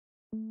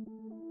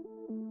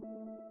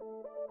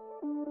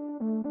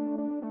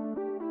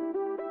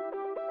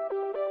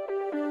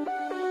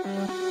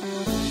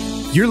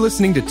You're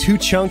listening to Two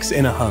Chunks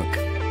and a Hunk,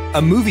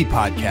 a movie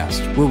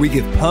podcast where we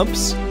give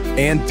pumps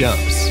and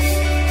dumps.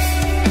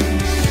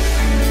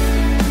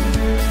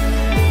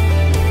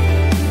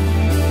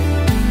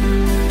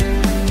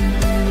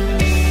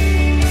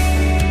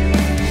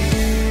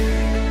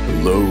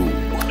 Hello,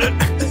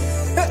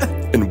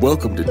 and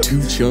welcome to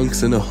Two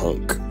Chunks and a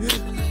Hunk.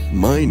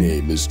 My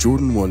name is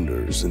Jordan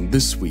Wonders, and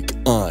this week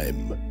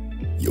I'm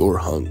your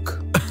hunk.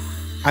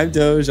 I'm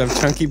Doge. I'm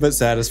chunky but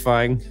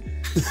satisfying.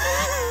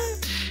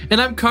 And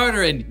I'm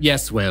Carter, and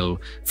yes, well,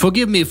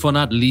 forgive me for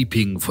not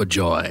leaping for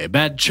joy.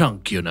 Bad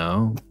chunk, you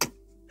know.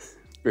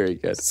 Very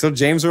good. So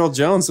James Earl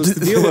Jones, what's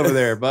the deal over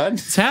there, bud?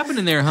 What's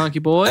happening there, hunky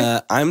boy?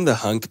 I'm the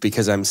hunk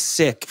because I'm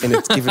sick, and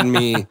it's given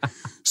me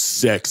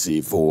sexy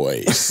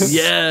voice.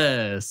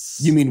 Yes.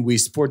 You mean Wii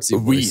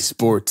Sportsy voice? Wii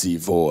sportsy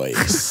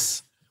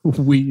voice.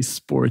 Wii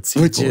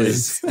Sportsy Which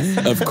voice. is,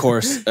 of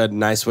course, a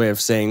nice way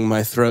of saying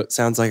my throat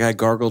sounds like I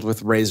gargled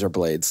with razor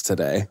blades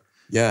today.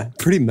 Yeah,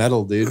 pretty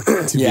metal, dude,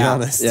 to be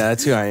honest. Yeah,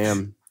 that's who I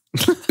am.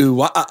 Ooh,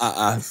 wah, ah,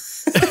 ah, ah.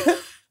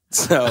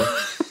 So,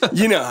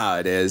 you know how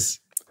it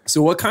is.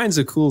 So what kinds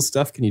of cool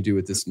stuff can you do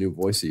with this new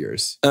voice of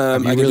yours?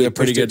 Have you I can really do a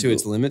pretty pushed it good to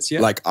its limits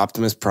yet? Like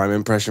Optimus Prime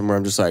impression where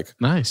I'm just like,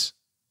 Nice.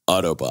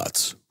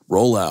 Autobots,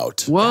 roll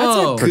out.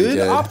 Whoa. That's a good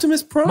good.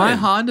 Optimus Prime. My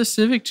Honda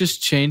Civic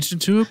just changed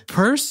into a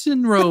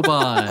person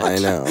robot. I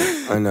know.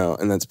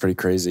 And that's pretty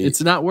crazy.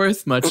 It's not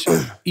worth much,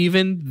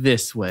 even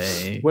this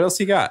way. What else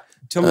you got?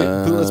 Tell me,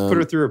 let's put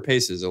her through her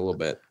paces a little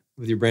bit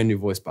with your brand new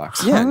voice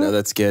box. Yeah, no,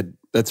 that's good.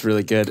 That's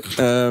really good.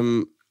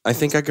 I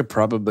think I could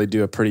probably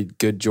do a pretty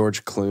good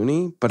George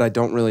Clooney, but I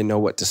don't really know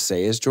what to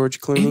say as George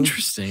Clooney.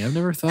 Interesting. I've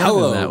never thought of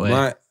it that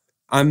way.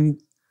 I'm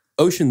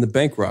Ocean the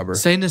bank robber.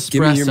 Say Nespresso.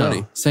 Give me your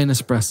money. Say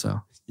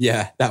Nespresso.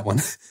 Yeah, that one.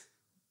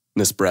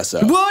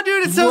 Nespresso. Whoa,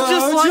 dude, it sounds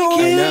just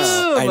like him.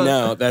 I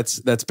know.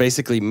 That's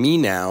basically me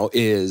now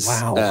is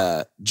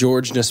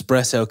George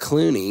Nespresso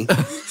Clooney,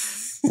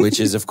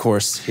 which is, of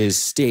course, his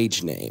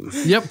stage name.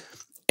 Yep.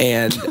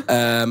 And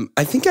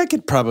I think I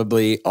could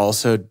probably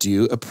also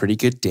do a pretty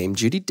good Dame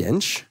Judi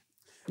Dench.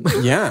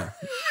 Yeah.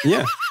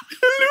 Hello,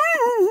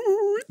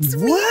 it's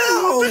me,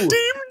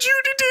 Dame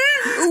Judi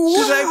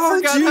Dench. I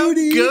forgot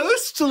Judy. how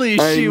ghostly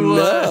she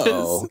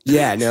was.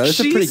 Yeah, no, it's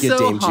a pretty good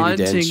Dame Judi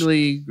Dench. She's so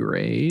hauntingly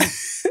great.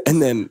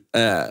 And then,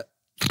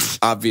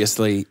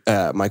 obviously,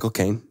 Michael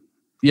Caine.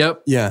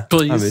 Yep. Yeah,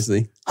 Please.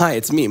 obviously. Hi,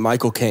 it's me,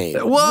 Michael Caine.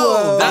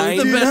 Whoa,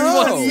 that's the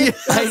best one. Yeah.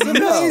 That's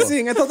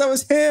amazing. I thought that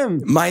was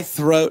him. My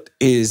throat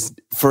is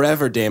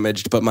forever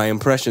damaged, but my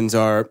impressions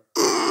are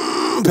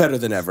better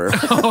than ever.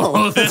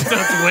 Oh, that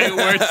sounds way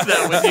worse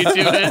than when you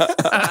do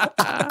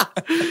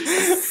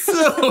it.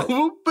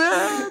 So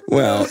bad.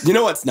 Well, you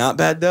know what's not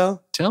bad,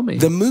 though? Tell me.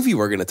 The movie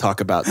we're going to talk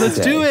about Let's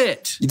today. do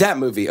it. That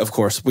movie, of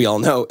course, we all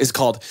know, is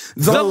called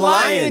The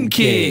Lion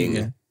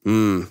King.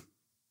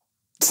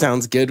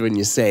 Sounds good when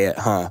you say it,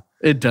 huh?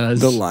 It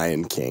does. The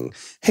Lion King.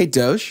 Hey,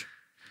 Doge.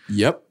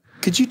 Yep.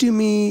 Could you do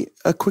me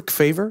a quick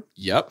favor?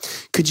 Yep.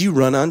 Could you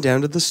run on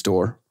down to the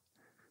store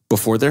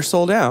before they're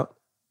sold out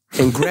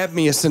and grab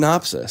me a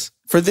synopsis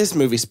for this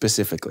movie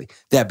specifically?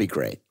 That'd be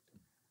great.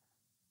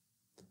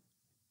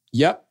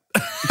 Yep.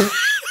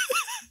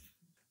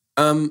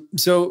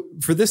 So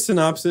for this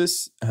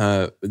synopsis,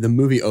 the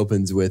movie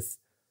opens with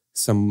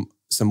some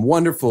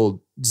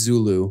wonderful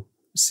Zulu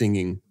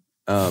singing.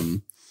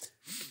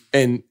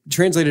 And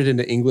translated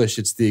into English,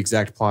 it's the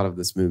exact plot of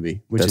this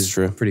movie, which That's is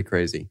true. Pretty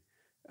crazy.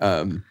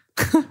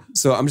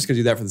 So I'm just going to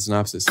do that for the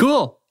synopsis.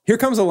 Cool. Here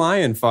comes a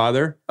lion,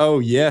 father. Oh,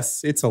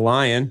 yes, it's a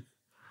lion.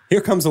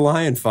 Here comes a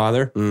lion,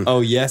 father.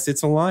 Oh, yes,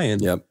 it's a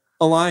lion. Yep.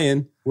 A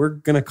lion. We're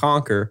going to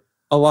conquer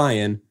a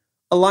lion.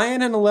 A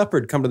lion and a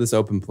leopard come to this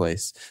open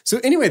place. So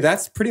anyway,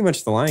 that's pretty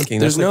much the Lion King.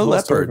 There's That's no the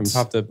whole story leopards.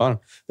 from top to bottom.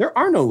 There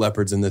are no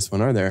leopards in this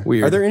one, are there?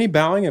 Weird. Are there any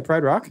bowing at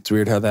Pride Rock? It's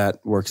weird how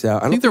that works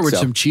out. I think there were so.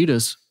 some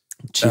cheetahs.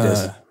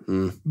 cheetahs.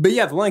 But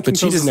yeah, the Lion King But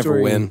tells cheetahs the never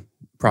story. win.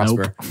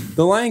 Prosper.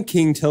 The Lion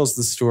King tells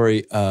the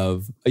story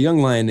of a young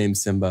lion named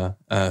Simba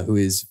who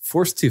is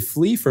forced to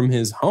flee from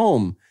his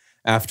home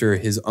after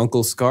his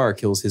uncle Scar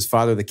kills his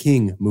father, the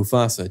king,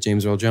 Mufasa,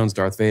 James Earl Jones,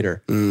 Darth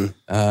Vader.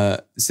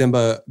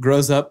 Simba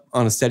grows up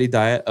on a steady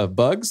diet of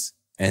bugs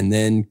and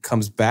then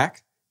comes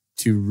back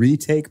to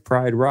retake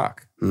Pride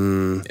Rock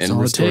and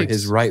restore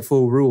his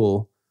rightful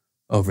rule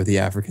over the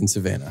African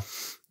savannah.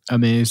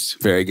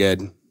 Amazed. Very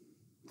good.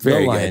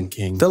 Very The Lion good.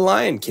 King. The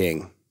Lion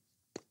King.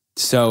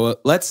 So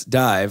let's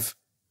dive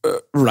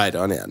right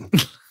on in.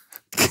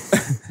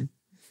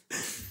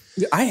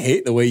 I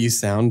hate the way you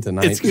sound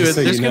tonight. It's good.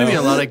 There's going to be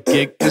a lot of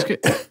could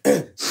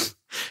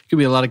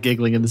be a lot of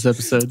giggling in this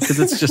episode because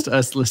it's just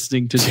us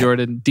listening to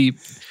Jordan deep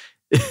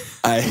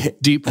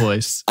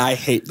voice. I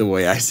hate the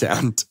way I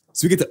sound.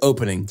 So we get the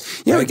opening.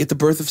 Yeah, right? we get the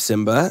birth of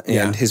Simba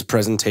and his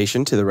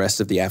presentation to the rest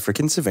of the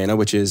African savannah,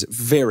 which is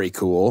very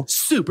cool.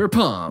 Super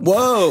pumped.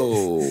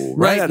 Whoa.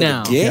 Right out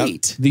now, of the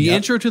gate. The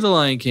intro to The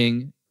Lion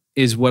King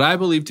is what I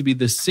believe to be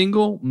the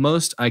single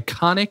most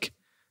iconic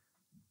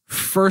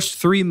first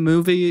three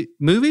movie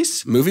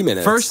minutes. Movie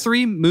minutes. First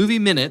 3 movie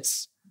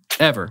minutes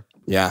ever.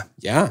 Yeah.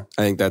 Yeah.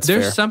 I think that's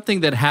There's fair.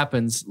 something that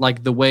happens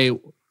like the way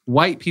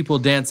white people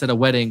dance at a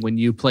wedding when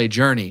you play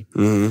Journey.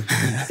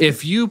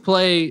 If you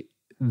play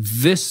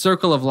this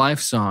Circle of Life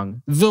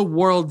song, the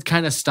world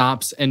kind of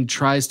stops and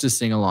tries to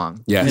sing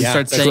along. Yes. And Yeah,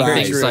 starts that's saying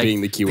right. things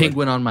Being the like keyword.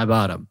 penguin on my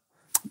bottom.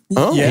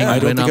 Oh, Yeah, I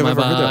don't Penguin think on I've my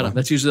ever heard that bottom. one.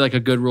 That's usually like a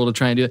good rule to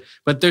try and do it.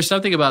 But there's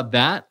something about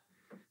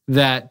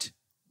that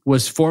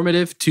was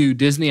formative to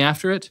Disney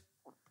after it.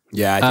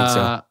 Yeah, I think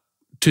so.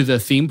 To the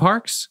theme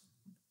parks.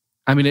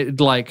 I mean, it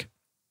like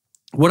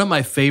one of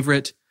my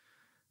favorite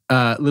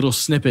little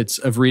snippets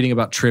of reading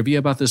about trivia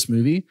about this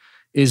movie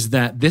is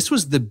that this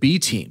was the B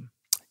team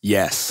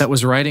Yes. that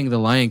was writing The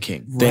Lion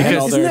King. They had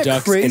all Isn't their that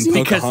ducks crazy? in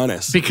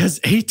Pocahontas. Because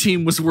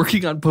A-Team was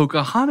working on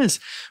Pocahontas.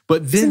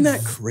 But then Isn't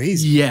that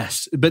crazy?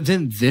 Yes. But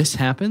then this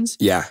happens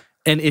Yeah.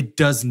 and it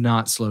does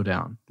not slow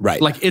down. Right.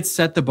 Like it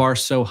set the bar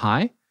so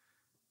high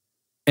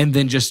and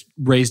then just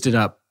raised it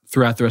up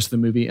throughout the rest of the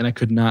movie. And I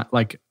could not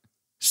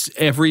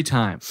every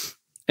time.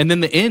 And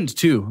then the end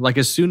too. Like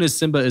as soon as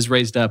Simba is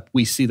raised up,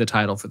 we see the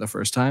title for the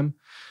first time.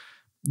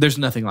 There's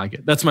nothing like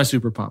it. That's my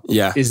super pump.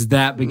 Yeah. Is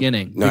that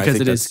beginning. No, I because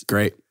think it that's is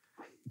great.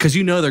 because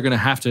you know they're going to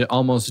have to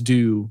almost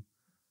do,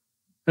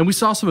 and we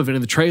saw some of it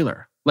in the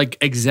trailer, like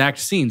exact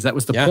scenes. That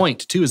was the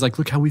point too. Is like,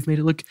 look how we've made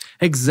it look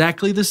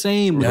exactly the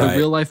same with Right. a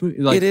real life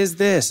movie. Like, It is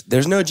this.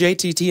 There's no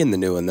JTT in the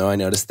new one, though. I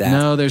noticed that.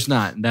 no, there's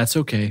not. That's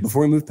okay.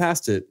 Before we move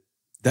past it,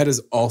 that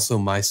is also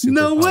my super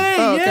No pump. way,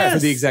 Oh, yes. For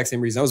the exact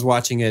same reason. I was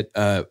watching it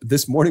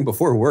this morning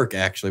before work,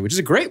 actually, which is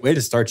a great way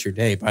to start your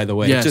day, by the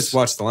way. Yes. Just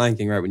watch The Lion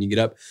King right when you get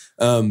up.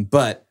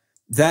 But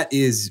that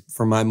is,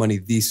 for my money,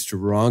 the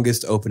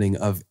strongest opening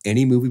of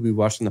any movie we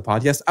watched on the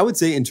podcast. I would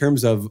say in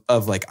terms of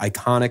like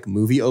iconic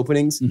movie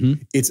openings,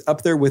 it's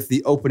up there with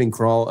the opening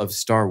crawl of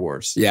Star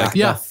Wars. Yeah. Like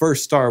the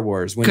first Star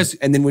Wars.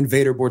 And then when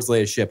Vader boards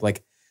Leia's ship,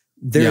 like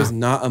there is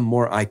not a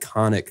more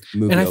iconic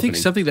movie And I opening. think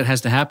something that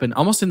has to happen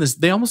almost in this,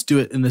 they almost do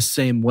it in the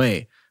same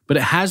way, but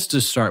it has to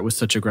start with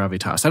such a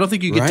gravitas. I don't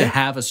think you get to Right?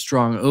 have a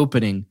strong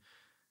opening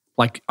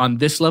like on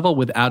this level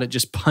without it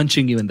just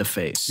punching you in the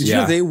face. Did you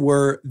know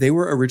they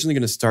were originally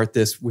going to start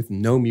this with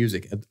no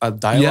music, a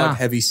dialogue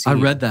heavy scene.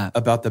 I read that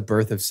about the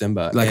birth of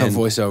Simba, Like and, a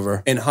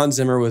voiceover. And Hans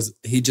Zimmer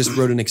he just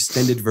wrote an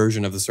extended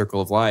version of the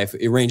Circle of Life.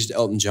 He arranged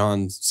Elton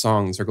John's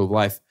song Circle of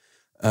Life,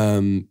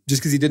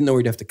 just because he didn't know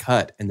where he'd have to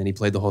cut, and then he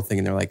played the whole thing,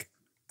 and they're like,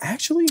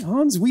 actually,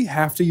 Hans, we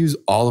have to use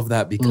all of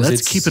that because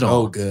Let's it's keep it so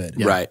all good.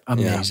 Yeah, Right.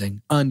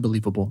 Amazing.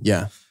 Unbelievable.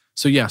 Yeah.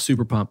 So yeah,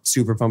 super pumped.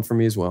 Super pumped for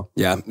me as well.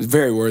 Yeah,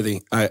 very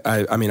worthy.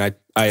 I mean,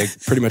 I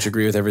pretty much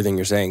agree with everything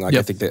you're saying. Like,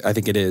 Yep. I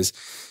think it is.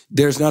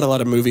 There's not a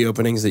lot of movie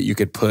openings that you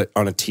could put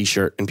on a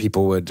T-shirt and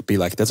people would be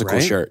like, "That's a cool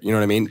Right? shirt." You know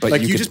what I mean? But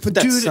Like you could, just put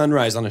that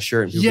sunrise on a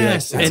shirt and people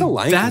Yes, be like, that's a and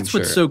Lion that's King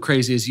what's shirt. so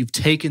crazy is you've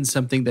taken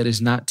something that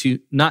is not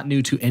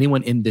new to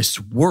anyone in this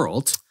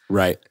world,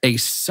 right, a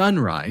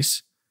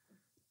sunrise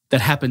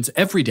that happens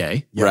every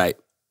day, right,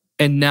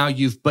 and now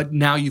you've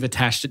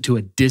attached it to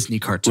a Disney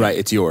cartoon. right.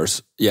 It's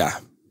yours. Yeah,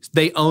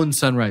 They own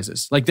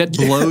sunrises. Like that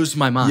blows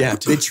my mind. Yeah,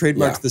 they trademarked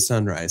Yeah. the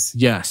sunrise.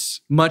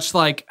 Yes. Much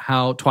like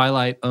how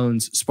Twilight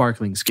owns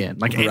sparkling skin.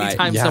 Like Right.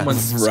 anytime Yeah.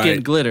 some's Right.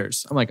 skin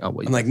glitters, I'm like, oh,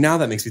 wait. I'm like, now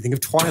that makes me think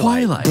of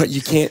Twilight. but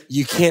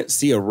you can't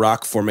see a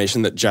rock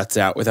formation that juts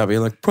out without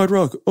being like Pride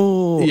Rock.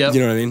 Oh, Yep.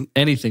 you know what I mean?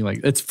 Anything like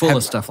it's full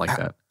of stuff like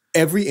that.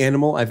 Every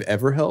animal I've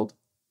ever held,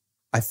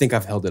 I think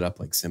I've held it up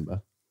like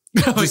Simba.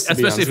 Just to be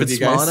Especially honest if with it's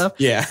you small guys. enough.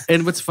 Yeah.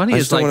 And what's funny I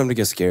is just don't like want him to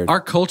get scared.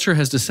 our culture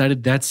has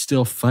decided that's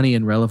still funny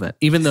and relevant,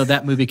 even though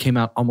that movie came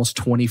out almost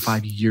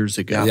 25 years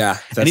ago. Yeah,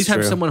 that's Anytime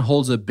true. someone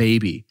holds a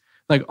baby,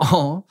 like,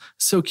 oh,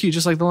 so cute,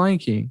 just like the Lion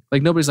King.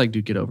 Like nobody's like,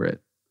 dude, get over it.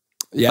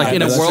 Yeah, Like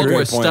in a that's world great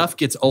where point. stuff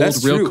gets old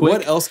That's real true. quick.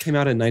 What else came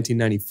out in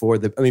 1994?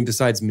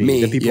 Besides me,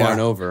 that people yeah.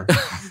 aren't over.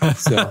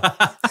 So,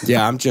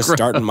 Yeah, I'm just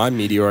starting my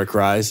meteoric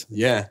rise.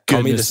 yeah. Call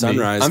me the Goodness me.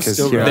 sunrise I'm because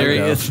still here I there he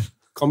go. is.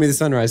 Call me the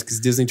sunrise because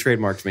Disney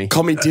trademarked me.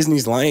 Call me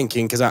Disney's Lion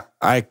King because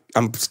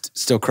I'm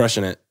still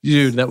crushing it.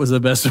 Dude, that was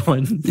the best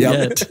one Yep.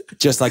 yet.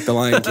 Just like the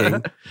Lion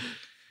King.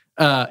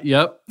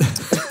 Yep.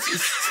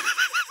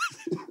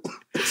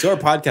 So our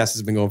podcast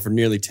has been going for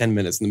nearly 10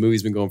 minutes and the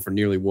movie's been going for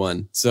nearly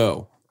 1.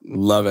 So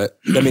Love it.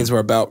 That means we're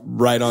about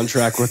right on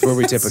track with where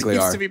we typically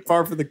seems are. to be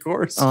par for the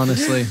course.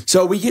 Honestly.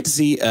 So we get to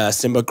see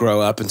Simba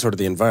grow up in sort of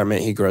the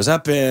environment he grows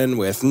up in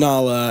with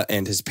Nala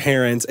and his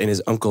parents and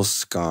his uncle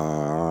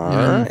Scar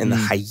Yeah. and the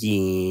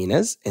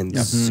hyenas and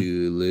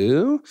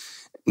Zulu.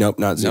 Nope,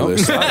 not Zulu. Nope.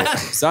 Sorry.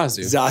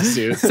 Zazu.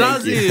 Zazu.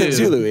 Thank you. Zazu.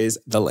 Zulu is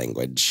the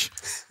language.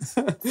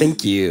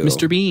 Thank you.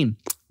 Mr. Bean.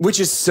 Which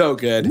is so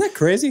good. Isn't that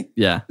crazy?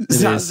 Yeah. It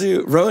is.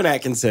 Zazu, Rowan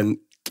Atkinson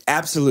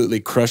absolutely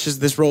crushes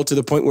this role to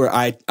the point where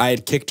I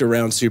had kicked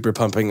around super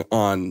pumping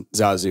on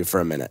Zazu for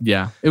a minute.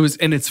 Yeah. It was,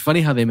 and it's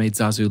funny how they made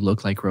Zazu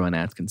look like Rowan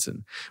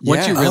Atkinson.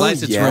 Once Yeah. you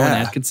realize Oh, it's yeah. Rowan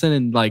Atkinson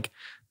and like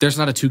there's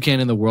not a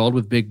toucan in the world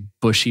with big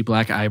bushy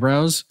black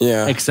eyebrows.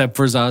 Yeah. Except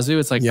for Zazu.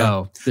 It's like, Yeah.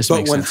 oh, this But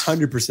makes sense.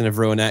 100% of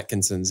Rowan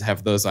Atkinsons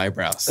have those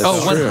eyebrows.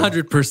 Oh, true.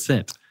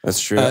 100%. That's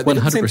true. They did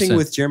the same 100%. thing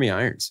with Jeremy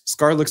Irons.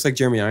 Scar looks like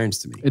Jeremy Irons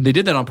to me. And they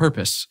did that on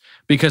purpose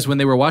because when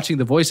they were watching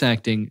the voice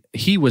acting,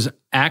 he was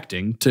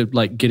acting to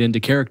like get into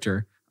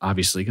character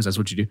obviously, because that's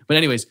what you do. But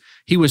anyways,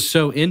 he was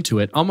so into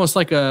it, almost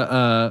like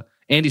a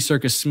Andy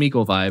Serkis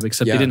Smeagol vibe,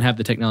 except they didn't have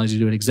the technology to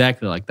do it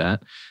exactly like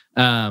that.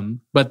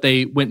 But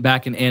they went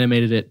back and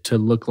animated it to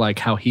look like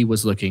how he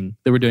was looking.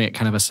 They were doing it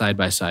kind of a side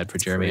by side for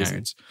Jeremy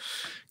Irons.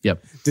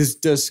 Yep.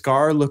 Does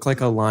Scar look like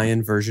a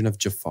lion version of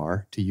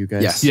Jafar to you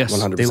guys? Yes.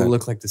 100%. They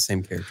look like the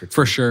same character.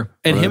 For sure.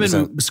 And 100%. him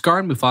and Scar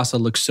and Mufasa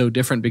look so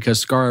different because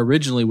Scar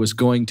originally was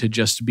going to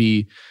just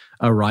be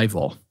a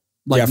rival.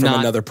 Like from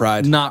another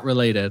pride. Not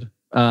related.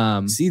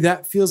 See,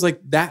 that feels like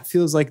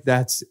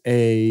that's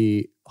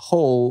a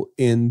hole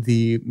in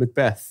the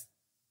Macbeth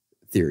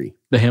theory.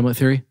 The Hamlet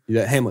theory?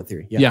 The Hamlet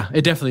theory. Yeah,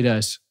 it definitely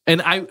does.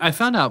 And I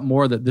found out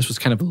more that this was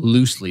kind of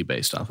loosely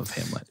based off of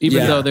Hamlet,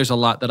 even though there's a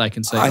lot that I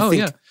can say.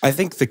 I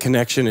think the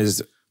connection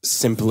is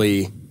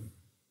simply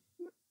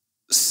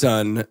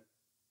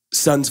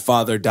son's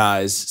father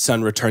dies,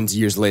 son returns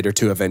years later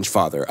to avenge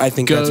father. I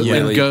think that's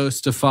really... When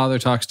goes to father,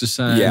 talks to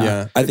son.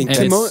 Yeah. I think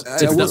and it's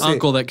the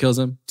uncle that kills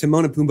him.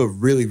 Timon and Pumbaa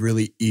really,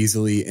 really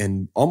easily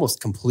and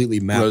almost completely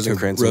mapped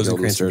Rosencrantz and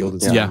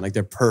Guildenstern. Yeah. Like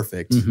they're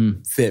perfect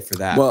fit for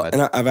that. Well,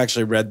 and I've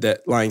actually read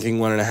that Lion King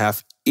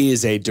 1.5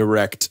 is a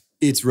direct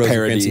Rosencrantz and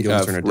parody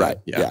Guildenstern. Right.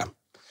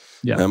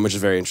 Yeah. Which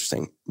is very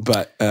interesting.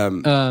 But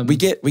we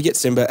get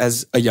Simba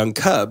as a young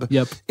cub,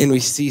 and we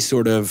see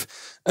sort of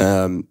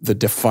the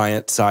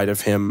defiant side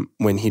of him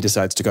when he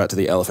decides to go out to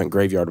the elephant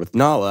graveyard with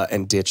Nala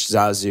and ditch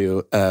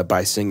Zazu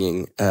by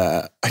singing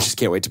I Just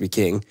Can't Wait to Be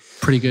King.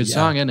 Pretty good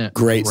song, isn't it?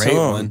 Great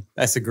song. One.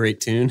 That's a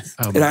great tune.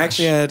 And I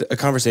actually had a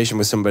conversation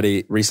with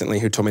somebody recently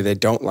who told me they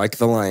don't like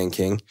The Lion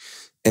King,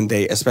 and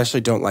they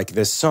especially don't like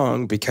this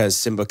song because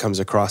Simba comes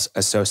across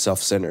as so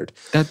self-centered.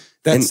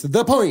 That's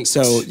the point.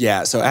 So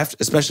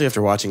especially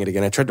after watching it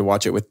again, I tried to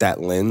watch it with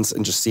that lens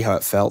and just see how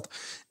it felt.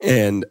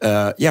 And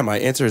my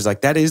answer is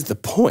like, that is the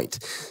point.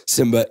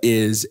 Simba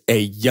is a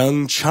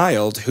young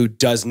child who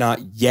does not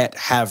yet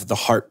have the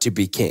heart to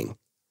be king.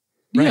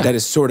 Right. That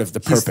is sort of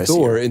the purpose. He's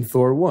Thor in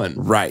Thor 1.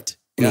 Right.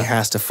 And he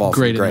has to fall from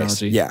grace.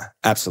 Analogy. Yeah,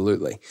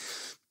 absolutely.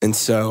 And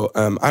so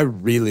I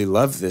really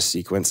love this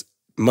sequence,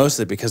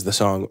 mostly because the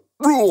song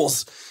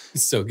rules.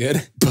 It's so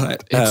good.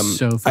 But it's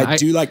so fun. I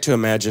do like to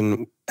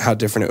imagine how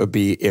different it would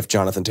be if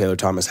Jonathan Taylor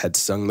Thomas had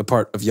sung the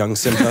part of young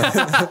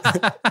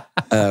Simba.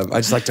 I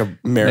just like to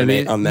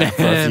marinate on that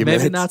for a few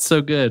minutes. Maybe not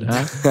so good,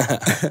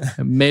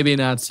 huh? Maybe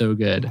not so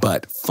good.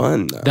 But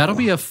fun, though. That'll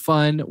be a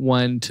fun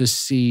one to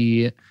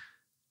see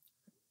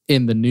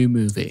in the new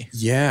movie.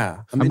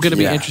 Yeah. I'm going to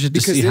be interested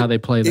to see how they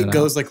play that out. It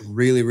goes like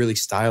really, really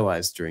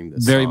stylized during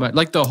this Very song. much.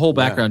 Like the whole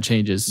background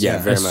changes.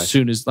 Yeah, very much. As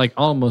soon as, like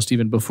almost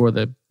even before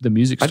the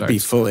music starts. I'd be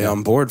fully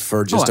on board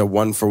for just a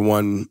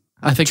one-for-one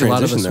I think a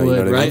lot of us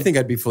would, right? I think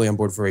I'd be fully on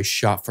board for a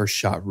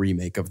shot-for-shot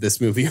remake of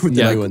this movie.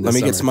 Let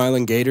me get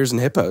smiling gators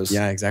and hippos.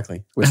 Yeah,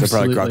 exactly. Which are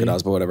probably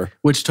crocodiles, but whatever.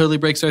 Which totally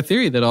breaks our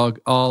theory that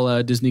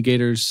all Disney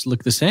gators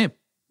look the same.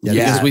 Yeah,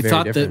 because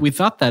we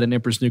thought that in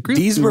Emperor's New Groove.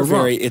 These were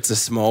very. It's a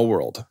small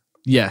world.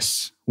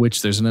 Yes,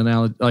 which there's an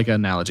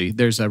analogy.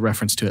 There's a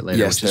reference to it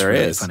later, which is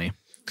really funny.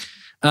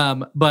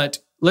 But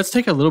let's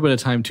take a little bit of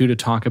time too to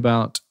talk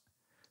about.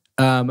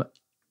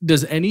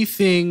 Does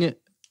anything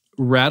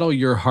rattle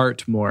your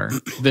heart more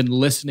than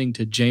listening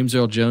to James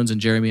Earl Jones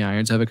and Jeremy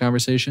Irons have a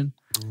conversation?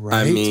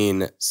 Right? I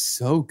mean,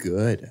 so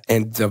good.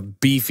 And the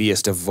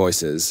beefiest of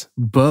voices.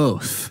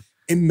 Both.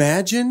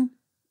 Imagine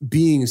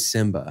being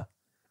Simba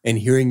and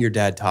hearing your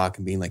dad talk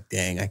and being like,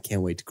 dang, I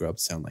can't wait to grow up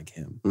to sound like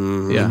him.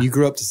 Mm-hmm. Yeah. And you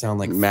grew up to sound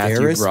like Matthew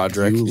Ferris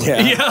Broderick.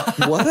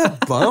 Yeah. What a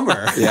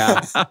bummer.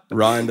 Yeah.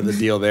 Raw into the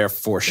deal there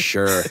for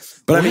sure.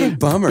 But what a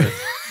bummer.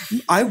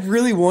 I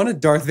really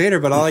wanted Darth Vader,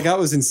 but all I got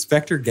was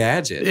Inspector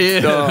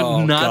Gadget.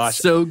 Not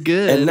so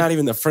good. And not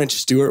even the French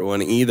Stewart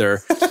one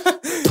either.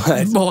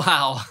 But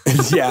wow.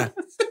 Yeah,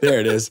 there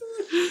it is.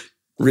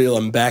 Reel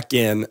them back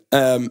in.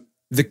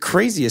 The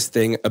craziest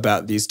thing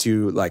about these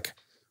two like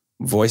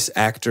voice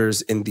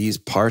actors in these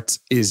parts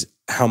is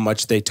how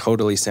much they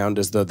totally sound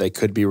as though they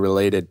could be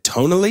related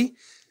tonally.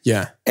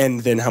 Yeah.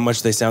 And then how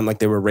much they sound like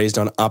they were raised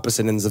on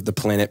opposite ends of the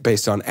planet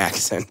based on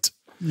accent.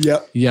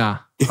 Yep. Yeah.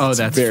 Oh,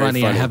 that's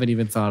funny. I haven't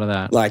even thought of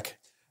that. Like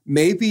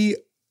maybe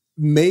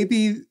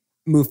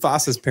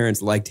Mufasa's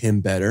parents liked him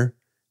better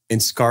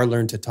and Scar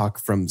learned to talk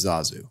from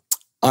Zazu.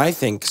 I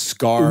think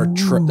Scar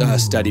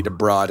studied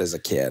abroad as a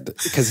kid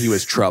because he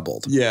was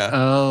troubled. Yeah.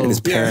 Oh. And his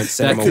parents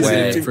sent him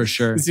away. For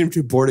sure. He sent him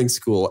to boarding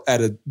school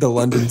at the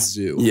London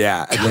Zoo.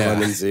 Yeah, at the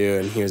London Zoo.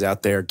 And he was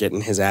out there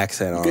getting his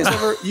accent on.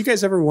 You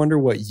guys ever wonder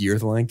what year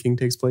The Lion King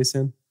takes place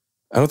in?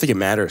 I don't think it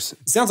matters.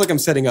 It sounds like I'm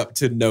setting up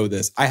to know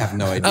this. I have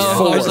no idea.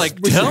 Oh, I was like,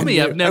 tell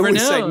me, I've never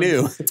known. I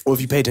knew. Well,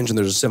 if you pay attention,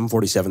 there's a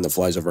 747 that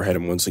flies overhead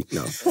in one seat.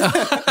 No,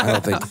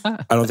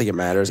 I don't think it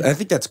matters. And I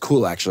think that's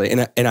cool, actually.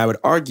 And I would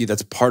argue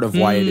that's part of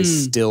why it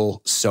is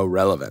still so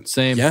relevant.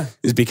 Same. Yeah.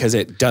 Is because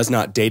it does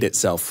not date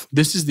itself.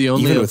 This is the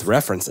only even with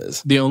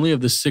references. The only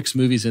of the 6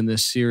 movies in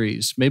this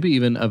series, maybe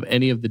even of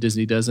any of the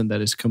Disney dozen, that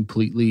is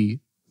completely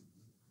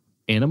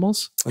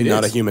animals.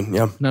 Not a human.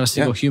 Yeah. Not a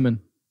single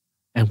human.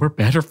 And we're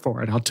better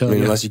for it, I'll tell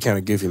you. Unless you count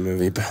a Goofy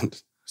movie,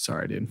 but...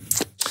 Sorry, dude.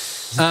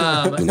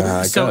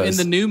 So in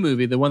the new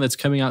movie, the one that's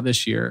coming out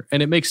this year,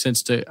 and it makes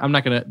sense to,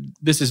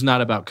 this is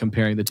not about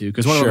comparing the two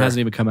because one of them hasn't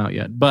even come out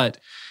yet, but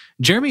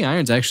Jeremy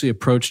Irons actually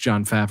approached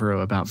Jon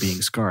Favreau about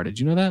being Scar. Did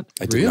you know that?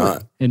 I did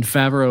not. And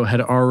Favreau had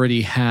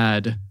already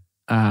had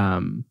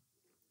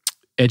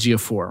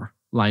Ejiofor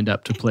lined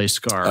up to play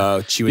Scar.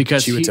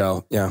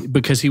 Chiwetel, yeah.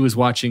 Because he was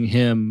watching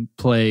him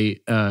play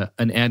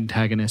an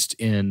antagonist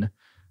in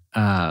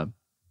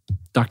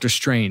Doctor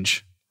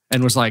Strange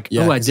and was like,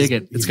 I dig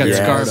it. It's got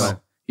Scar, but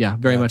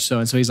very much so.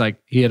 And so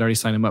he had already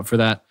signed him up for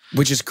that.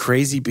 Which is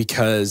crazy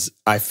because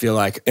I feel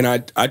like, and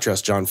I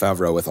trust Jon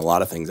Favreau with a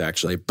lot of things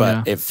actually,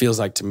 but it feels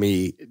like to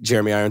me,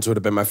 Jeremy Irons would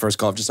have been my first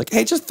call of just like,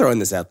 hey, just throwing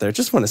this out there.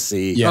 Just want to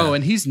see. Yeah. Oh,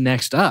 and he's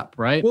next up,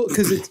 right? Well,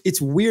 because it's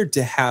weird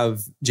to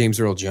have James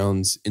Earl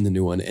Jones in the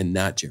new one and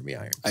not Jeremy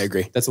Irons. I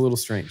agree. That's a little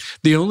strange.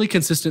 The only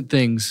consistent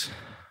things,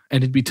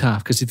 and it'd be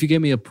tough, because if you gave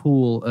me a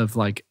pool of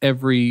like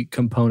every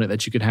component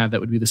that you could have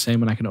that would be the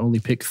same and I can only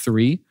pick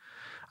 3,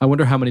 I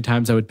wonder how many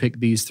times I would pick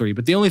these 3.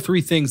 But the only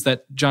 3 things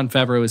that Jon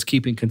Favreau is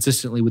keeping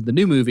consistently with the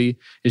new movie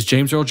is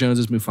James Earl Jones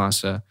as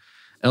Mufasa,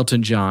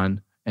 Elton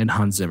John, and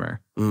Hans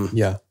Zimmer.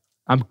 Yeah.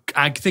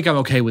 I think I'm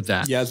okay with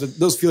that. Yeah,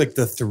 those feel like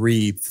the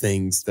 3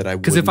 things that I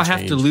would. Because if I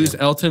have to lose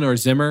Elton or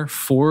Zimmer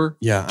for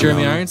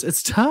Jeremy Irons,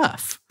 it's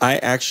tough. I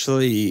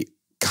actually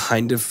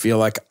kind of feel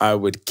like I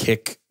would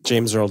kick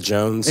James Earl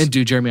Jones. And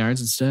do Jeremy Irons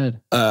instead.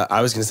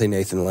 I was going to say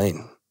Nathan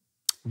Lane.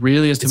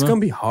 Really? It's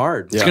going to be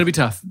hard. It's going to be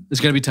tough.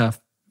 It's going to be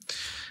tough.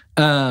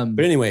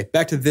 But anyway,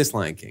 back to this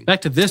Lion King.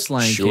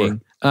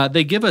 King.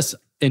 They give us,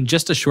 in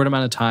just a short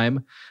amount of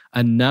time,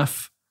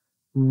 enough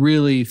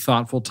really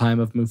thoughtful time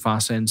of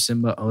Mufasa and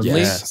Simba only.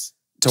 Yes.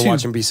 To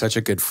watch him be such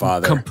a good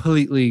father.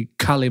 Completely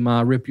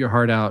Kalima, rip your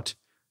heart out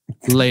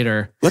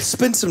later. Let's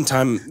spend some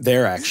time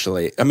there,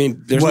 actually. I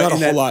mean, there's not a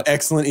whole lot.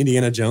 Excellent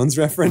Indiana Jones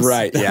reference.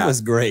 Right, that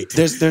was great.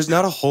 There's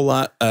not a whole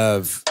lot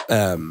of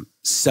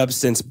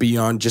substance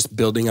beyond just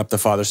building up the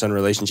father-son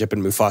relationship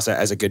and Mufasa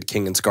as a good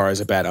king and Scar as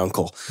a bad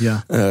uncle.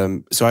 Yeah.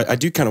 So I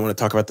do kind of want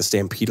to talk about the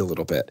stampede a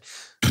little bit.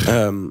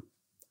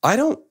 I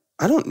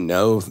don't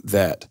know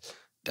that.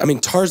 I mean,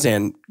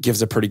 Tarzan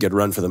gives a pretty good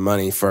run for the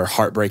money for a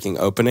heartbreaking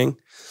opening,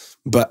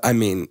 but I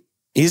mean,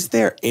 is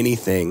there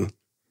anything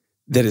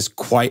that is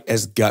quite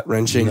as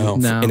gut-wrenching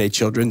in a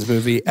children's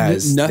movie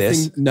as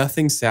this?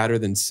 Nothing sadder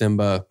than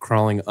Simba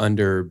crawling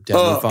under dead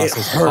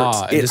Mufasa's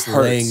paw and just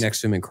laying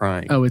next to him and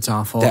crying. Oh, it's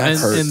awful. That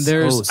hurts. And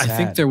there's, I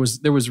think there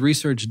was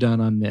research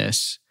done on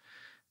this,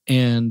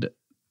 and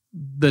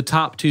the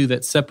top 2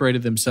 that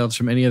separated themselves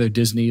from any other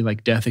Disney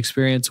like death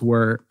experience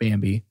were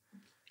Bambi.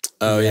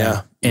 Oh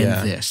yeah,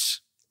 and this.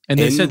 And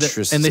they said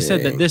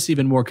that this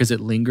even more because it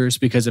lingers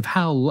because of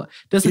how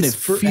doesn't it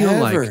feel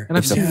like? And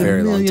I've seen it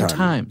a million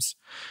times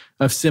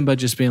of Simba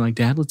just being like,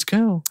 "Dad, let's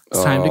go.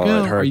 It's time to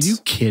go." Are you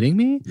kidding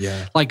me?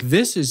 Yeah. Like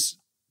this is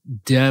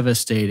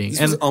devastating.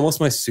 This was almost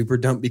my super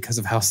dump because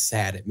of how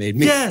sad it made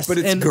me. Yes, but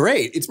it's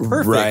great. It's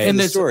perfect. Right. And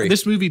story.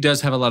 This movie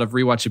does have a lot of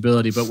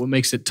rewatchability, but what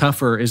makes it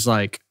tougher is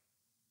like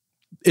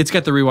it's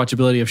got the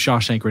rewatchability of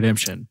Shawshank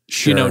Redemption.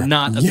 Sure.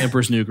 Not of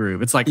Emperor's New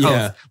Groove. It's like,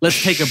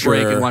 let's take a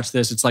break and watch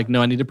this. It's like,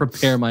 no, I need to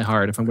prepare my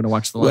heart if I'm going to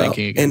watch The Lion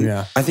King again.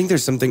 And I think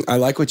there's something, I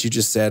like what you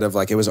just said of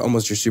like, it was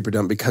almost your super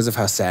dump because of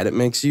how sad it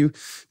makes you.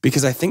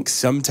 Because I think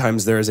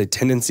sometimes there is a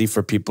tendency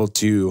for people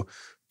to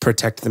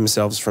protect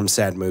themselves from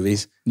sad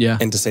movies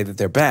and to say that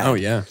they're bad. Oh,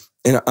 yeah.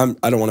 And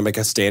I don't want to make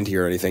a stand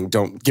here or anything.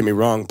 Don't get me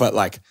wrong. But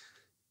like,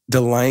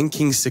 The Lion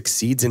King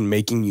succeeds in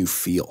making you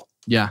feel.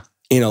 Yeah.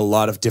 In a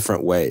lot of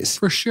different ways.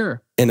 For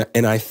sure. And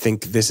I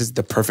think this is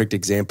the perfect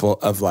example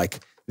of like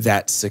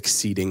that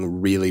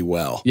succeeding really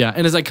well. Yeah.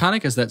 And as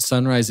iconic as that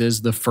sunrise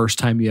is the first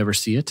time you ever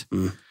see it,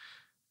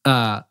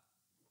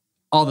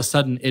 all of a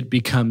sudden it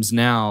becomes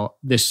now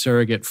this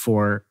surrogate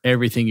for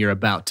everything you're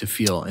about to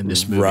feel in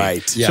this movie.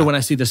 Right. Yeah. So when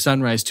I see the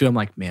sunrise too, I'm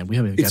like, man, we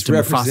haven't even got to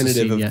Mufasa scene yet. It's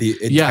representative of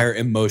the entire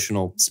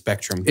emotional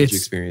spectrum that you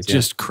experience. It's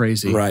just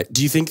crazy. Right.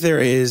 Do you think there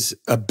is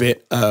a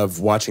bit of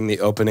watching the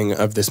opening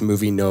of this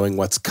movie, knowing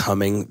what's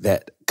coming,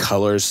 that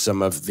colors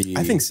some of the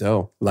I think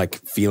so. Like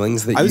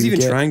feelings that I was even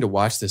get? trying to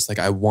watch this. Like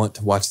I want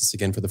to watch this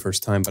again for the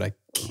first time, but I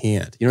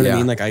can't. You know what I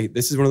mean? Like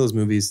this is one of those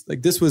movies,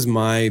 like this was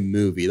my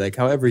movie. Like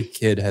how every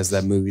kid has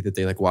that movie that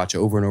they like watch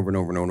over and over and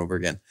over and over and over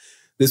again.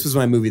 This was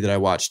my movie that I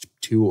watched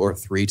 2 or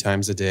 3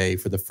 times a day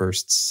for the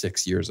first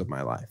 6 years of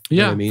my life. You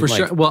know what I mean? For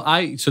sure. Well,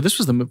 so this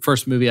was the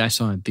first movie I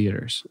saw in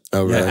theaters.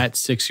 Oh, really? At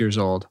 6 years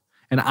old.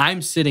 And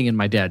I'm sitting in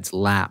my dad's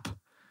lap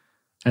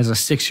as a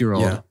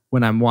 6-year-old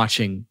when I'm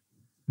watching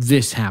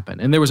this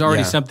happen. And there was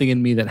already something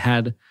in me that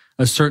had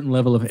a certain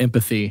level of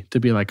empathy to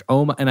be like,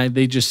 oh my, and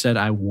they just said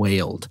I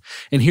wailed.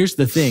 And here's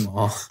the thing.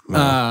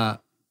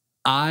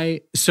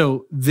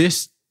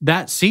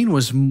 That scene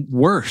was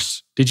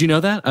worse. Did you know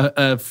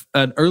that?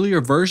 An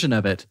earlier version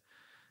of it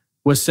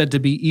was said to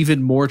be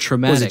even more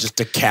traumatic. Was it just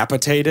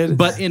decapitated?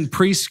 But in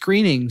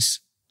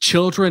pre-screenings,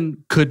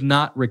 children could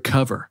not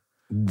recover.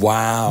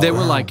 Wow. They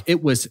were like,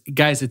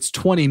 guys, it's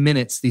 20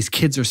 minutes. These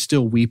kids are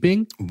still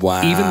weeping.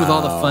 Wow. Even with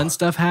all the fun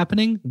stuff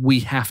happening, we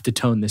have to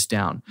tone this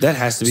down. That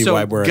has to be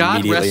why we're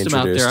God immediately rest introduced. him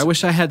out there. I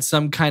wish I had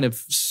some kind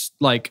of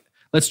like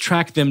let's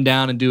track them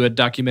down and do a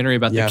documentary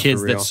about the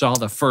kids that saw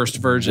the first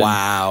version.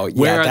 Wow.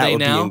 Yeah, where are they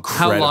now?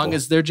 How long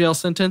is their jail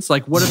sentence?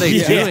 Like, what are they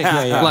doing?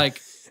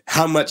 Like,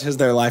 how much has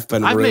their life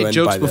been ruined by this? I've made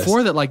jokes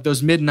before that like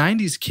those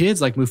mid-90s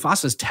kids, like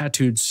Mufasa's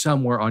tattooed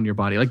somewhere on your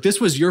body. Like this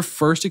was your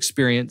first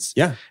experience.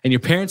 Yeah. And your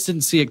parents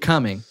didn't see it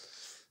coming.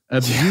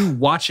 Of you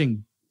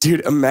watching. Dude,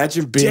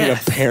 imagine being a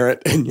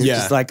parent and you're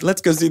just like,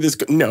 let's go see this.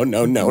 No.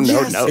 And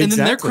then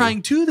they're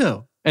crying too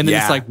though. And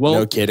then it's like, well,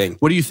 no kidding.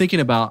 What are you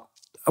thinking about?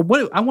 I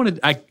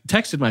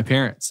texted my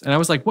parents and I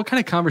was like, what kind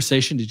of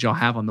conversation did y'all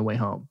have on the way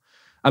home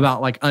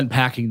about like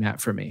unpacking that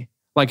for me?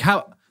 Like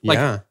how...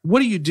 Like,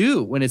 what do you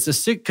do when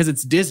it's because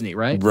it's Disney,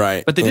 right?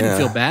 Right. But they didn't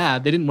feel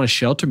bad. They didn't want to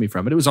shelter me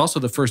from it. It was also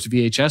the first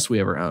VHS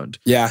we ever owned.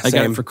 Yeah, I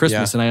got it for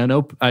Christmas, and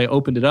I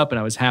opened it up, and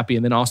I was happy,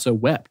 and then also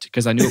wept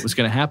because I knew it was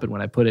going to happen when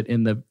I put it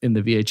in the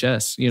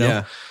VHS. You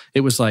know,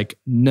 it was like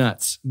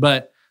nuts.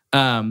 But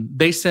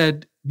they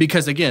said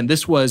because again,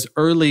 this was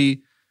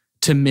early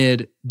to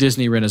mid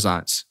Disney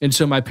Renaissance, and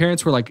so my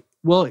parents were like,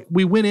 "Well,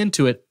 we went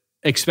into it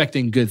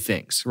expecting good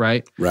things,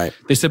 right?" Right.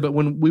 They said, but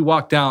when we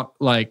walked out,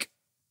 like.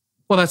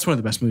 Well, that's one of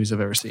the best movies I've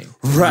ever seen.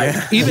 Right.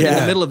 Even in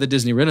the middle of the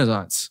Disney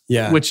Renaissance.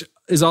 Yeah. Which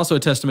is also a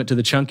testament to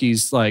the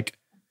Chunkies, like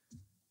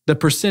the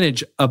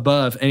percentage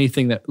above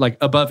anything that, like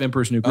above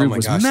Emperor's New Groove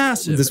was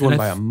massive. This one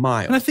by a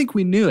mile. And I think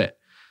we knew it.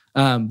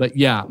 But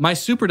yeah, my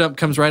super dump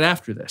comes right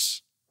after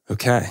this.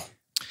 Okay.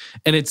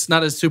 And it's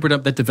not a super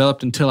dump that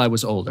developed until I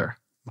was older.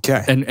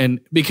 Okay. And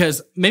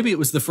because maybe it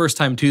was the first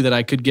time too that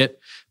I could get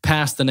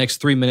past the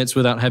next 3 minutes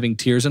without having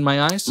tears in my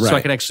eyes. Right. So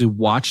I could actually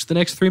watch the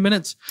next 3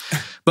 minutes.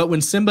 But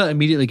when Simba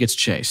immediately gets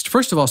chased,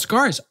 first of all,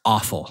 Scar is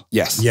awful.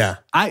 Yes. Yeah.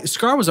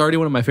 Scar was already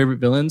one of my favorite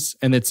villains.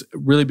 And it's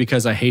really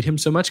because I hate him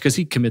so much because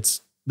he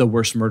commits the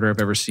worst murder I've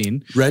ever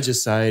seen.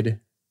 Regicide.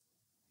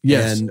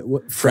 Yes.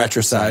 And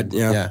fratricide.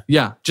 Yeah.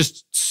 Yeah.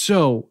 Just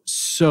so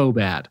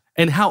bad.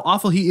 And how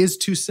awful he is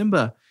to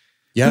Simba.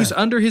 Yeah. Who's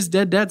under his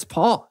dead dad's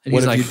paw. And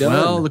he's like,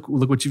 well,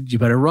 look what you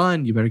better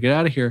run. You better get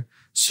out of here.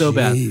 So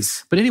bad.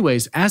 But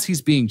anyways, as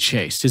he's being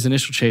chased, his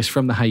initial chase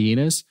from the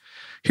hyenas,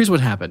 here's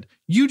what happened.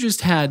 You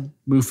just had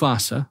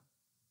Mufasa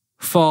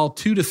fall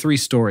 2 to 3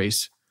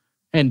 stories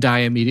and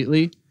die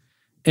immediately.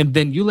 And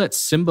then you let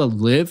Simba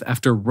live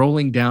after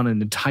rolling down an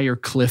entire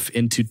cliff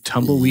into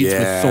tumbleweeds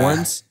with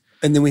thorns.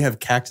 And then we have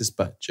cactus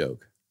butt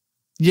joke.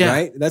 Yeah.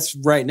 Right? That's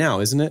right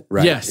now, isn't it?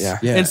 Right. Yes. Yeah.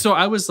 And so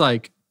I was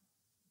like,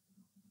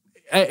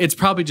 it's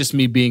probably just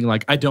me being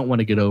like, I don't want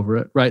to get over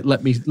it, right?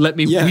 Let me let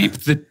me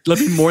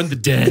mourn the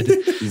dead.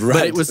 Right.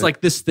 But it was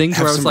like this thing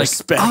where I was like,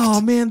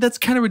 oh man, that's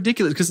kind of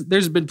ridiculous. Because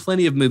there's been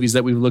plenty of movies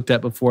that we've looked at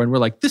before and we're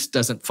like, this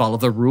doesn't follow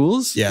the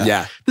rules.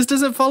 Yeah. This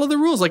doesn't follow the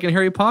rules. Like in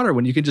Harry Potter,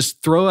 when you can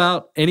just throw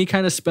out any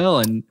kind of spell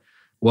and,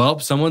 well,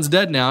 someone's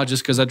dead now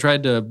just because I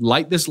tried to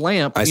light this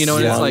lamp. And it's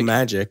like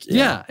magic.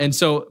 Yeah. And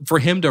so for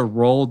him to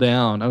roll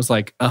down, I was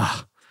like,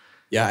 ugh.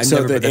 Yeah, I so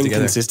never the put that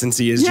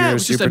inconsistency is your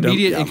just super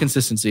immediate dump?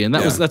 inconsistency, and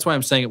that's why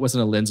I'm saying it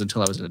wasn't a lens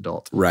until I was an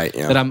adult. Right.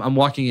 Yeah. That I'm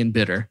walking in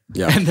bitter.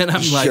 Yeah. And then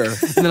I'm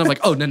like,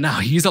 oh no,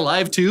 he's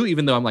alive too.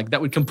 Even though I'm like, that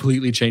would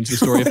completely change the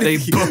story if they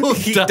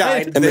both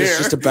died. And it's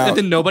just about and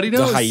then nobody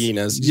knows the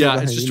hyenas.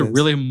 Yeah, it's just a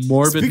really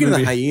morbid. Speaking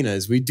movie. of the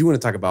hyenas, we do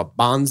want to talk about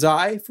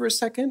Bonsai for a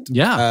second.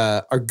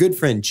 Yeah. Our good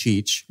friend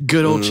Cheech.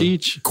 Good old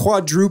Cheech.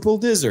 Quadruple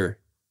Dizzer.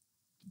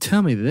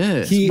 Tell me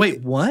this.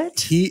 Wait, what?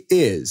 He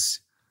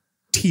is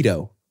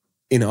Tito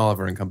in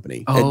Oliver and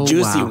Company. Oh,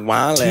 Juicy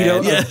Wallet. Tito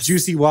of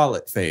Juicy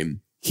Wallet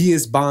fame. He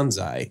is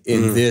Bonsai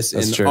in this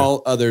and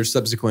all other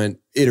subsequent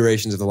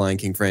iterations of the Lion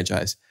King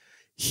franchise.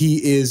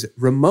 He is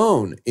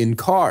Ramon in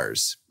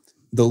Cars,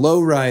 the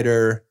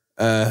lowrider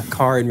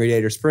car in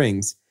Radiator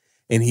Springs.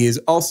 And he is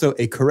also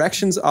a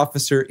corrections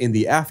officer in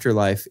the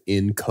afterlife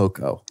in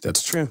Coco.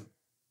 That's true.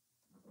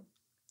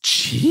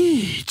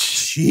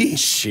 Cheech.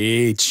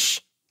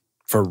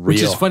 For real.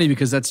 Which is funny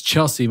because that's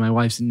Chelsea, my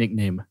wife's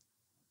nickname,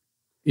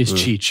 is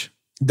Cheech.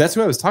 That's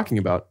what I was talking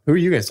about. Who are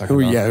you guys talking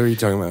about? Yeah, who are you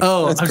talking about?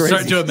 Oh, I'm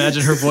starting to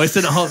imagine her voice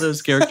in all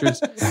those characters.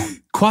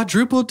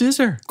 Quadruple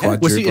Dizzer.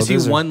 Is he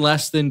one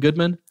less than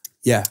Goodman?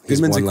 Yeah,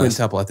 Goodman's a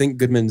quintuple. I think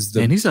Goodman's the...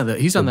 And he's on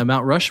the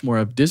Mount Rushmore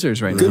of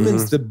Dizzers right now.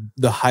 Goodman's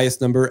the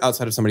highest number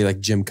outside of somebody like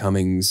Jim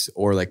Cummings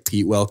or like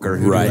Pete Welker.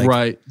 Who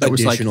right. That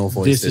was like,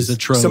 voices. This is a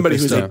trope. Somebody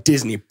who's a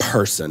Disney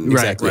person.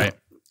 Exactly. Right.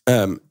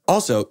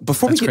 Also,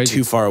 before we get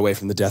too far away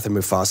from the death of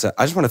Mufasa,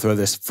 I just want to throw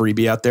this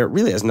freebie out there. It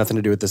really has nothing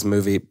to do with this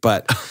movie,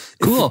 but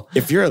cool.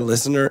 If you're a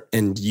listener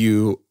and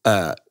you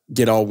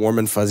get all warm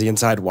and fuzzy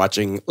inside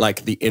watching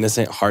like the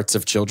innocent hearts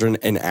of children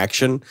in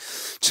action,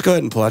 just go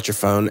ahead and pull out your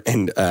phone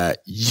and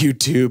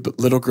YouTube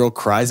 "Little Girl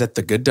Cries at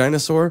the Good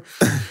Dinosaur,"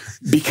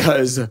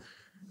 because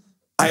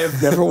I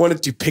have never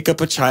wanted to pick up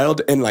a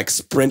child and like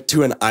sprint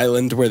to an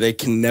island where they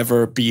can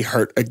never be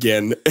hurt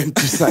again and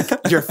just like,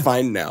 you're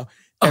fine now.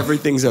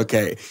 Everything's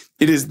okay.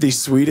 It is the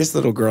sweetest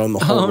little girl in the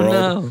whole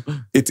world.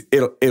 No.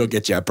 It'll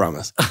get you, I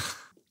promise.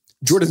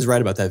 Jordan's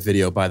right about that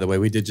video, by the way.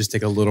 We did just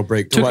take a little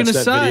break to watch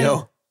that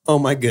video. Oh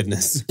my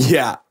goodness.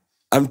 Yeah,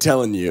 I'm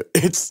telling you,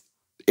 it's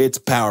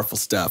powerful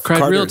stuff.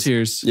 Cried real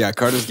tears. Yeah,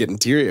 Carter's getting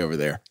teary over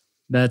there.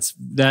 That's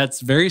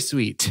very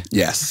sweet.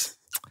 Yes.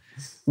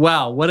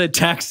 Wow, what a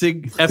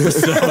taxing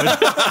episode.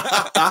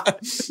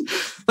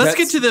 Let's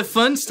get to the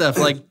fun stuff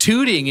like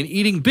tooting and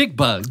eating big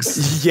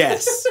bugs.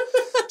 Yes.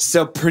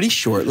 So pretty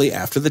shortly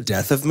after the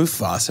death of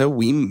Mufasa,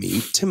 we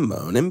meet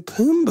Timon and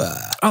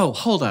Pumbaa. Oh,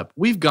 hold up.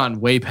 We've gone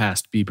way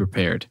past Be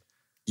Prepared.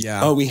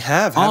 Yeah. Oh, we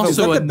have. Is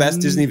that the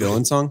best Disney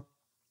villain song?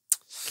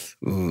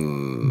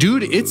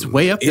 Dude, it's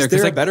way up there. Is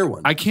there a better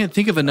one? I can't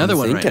think of another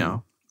one right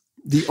now.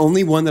 The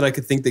only one that I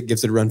could think that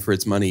gives it a run for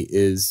its money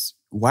is,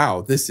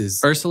 wow, this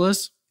is...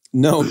 Ursula's?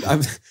 No,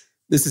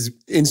 this is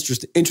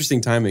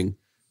interesting timing.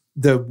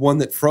 The one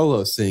that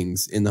Frollo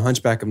sings in The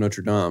Hunchback of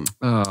Notre Dame.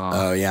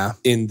 Oh, yeah.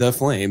 In The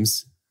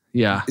Flames.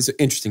 Yeah. It's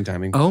interesting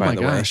timing. Oh, by my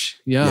the gosh.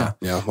 Way. Yeah.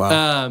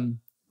 Wow.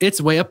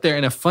 It's way up there.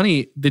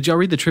 And did y'all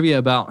read the trivia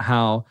about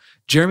how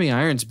Jeremy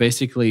Irons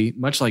basically,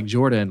 much like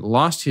Jordan,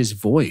 lost his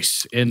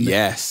voice in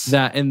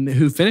that, and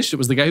who finished it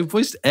was the guy who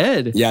voiced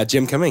Ed. Yeah,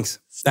 Jim Cummings.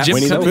 Jim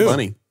Winnie Cummings. the Pooh.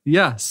 Funny.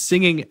 Yeah,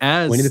 singing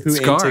as Winnie the Pooh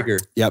Scar. and Tigger.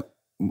 Yep.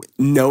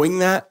 Knowing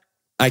that,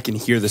 I can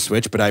hear the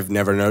switch, but I've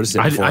never noticed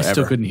it before. I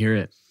still couldn't hear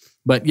it.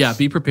 But yeah,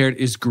 Be Prepared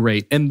is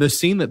great. And the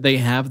scene that they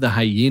have the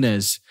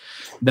hyenas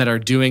that are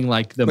doing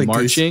like the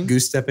marching.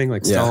 Goose stepping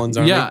like Stalin's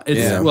army. Yeah,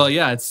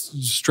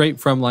 it's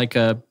straight from like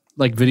a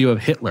video of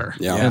Hitler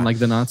and like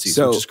the Nazis,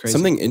 so which is crazy.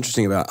 Something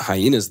interesting about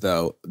hyenas,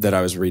 though, that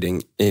I was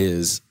reading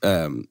is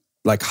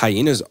like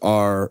hyenas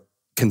are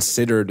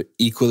considered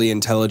equally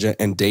intelligent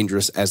and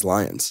dangerous as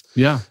lions.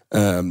 Yeah.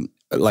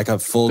 Like a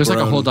full-grown... There's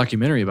like a whole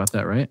documentary about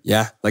that, right?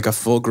 Yeah, like a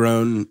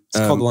full-grown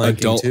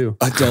adult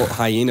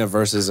hyena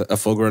versus a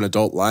full-grown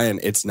adult lion.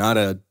 It's not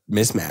a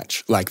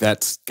mismatch. Like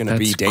that's going to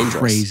be dangerous.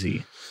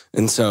 Crazy.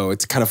 And so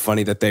it's kind of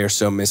funny that they are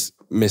so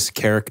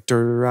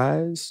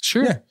mischaracterized.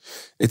 Sure. Yeah.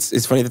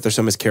 It's funny that they're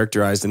so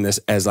mischaracterized in this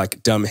as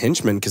like dumb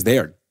henchmen because they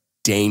are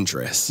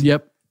dangerous.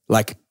 Yep.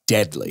 Like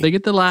deadly. They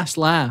get the last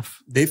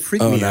laugh. They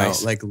freak me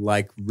out. Like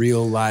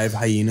real live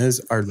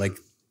hyenas are like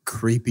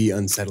creepy,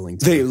 unsettling.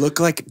 They look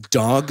like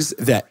dogs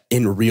that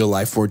in real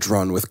life were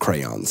drawn with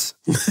crayons.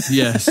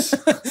 Yes.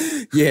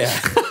 Yeah.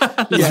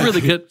 That's really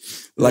good.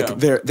 Like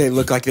they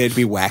look like they'd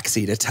be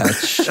waxy to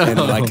touch and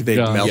like they'd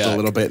melt a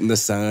little bit in the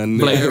sun.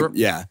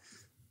 Yeah.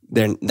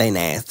 They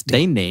nasty.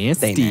 They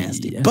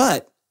nasty.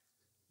 But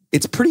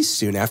it's pretty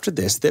soon after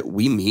this that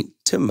we meet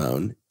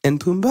Timon and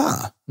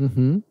Pumbaa.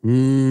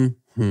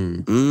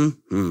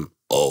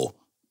 Oh.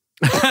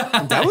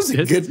 That was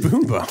a good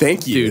Pumbaa.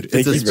 Thank you. Dude,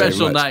 it's a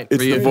special night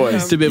for you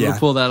to be able to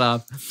pull that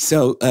off.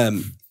 So,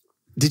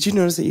 did you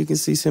notice that you can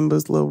see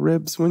Simba's little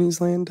ribs when he's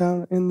laying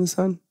down in the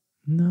sun?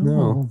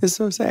 No. It's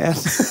so sad.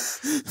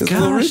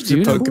 Gosh,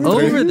 dude, I'm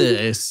over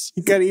this.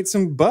 You gotta eat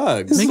some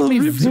bugs. Make me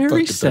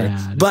very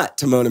sad. But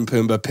Timon and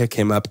Pumbaa pick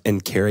him up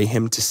and carry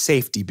him to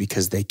safety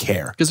because they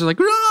care. Because they're like,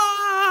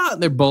 "Rah!"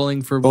 They're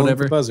bowling for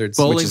whatever. Buzzards.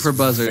 Bowling for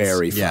buzzards.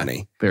 Very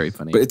funny. Very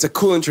funny. But it's a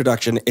cool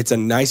introduction. It's a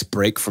nice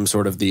break from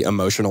sort of the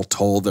emotional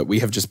toll that we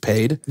have just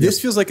paid. This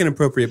feels like an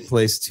appropriate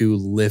place to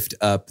lift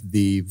up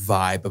the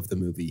vibe of the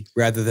movie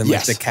rather than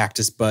like the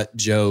cactus butt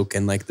joke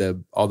and like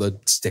all the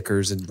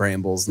stickers and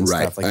brambles and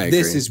stuff. Like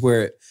this is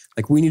where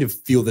like we need to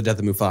feel the death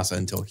of Mufasa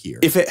until here.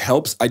 If it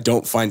helps, I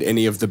don't find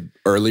any of the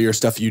earlier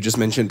stuff you just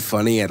mentioned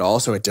funny at all,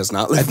 so it does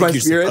not lift my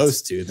spirits. You're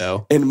supposed to,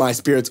 though. And my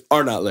spirits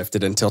are not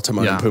lifted until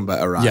Timon and Pumbaa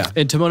arrive. Yeah,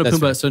 and Timon and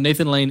Pumbaa. Right. So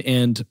Nathan Lane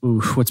and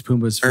what's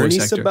Pumbaa's voice Ernie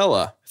actor?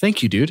 Sabella.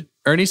 Thank you, dude.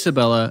 Ernie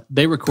Sabella.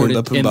 They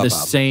recorded in the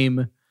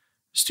same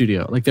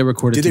studio. Like they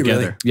recorded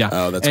together. Really? Yeah.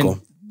 Oh, that's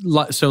cool.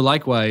 So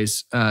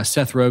likewise,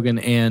 Seth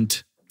Rogen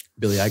and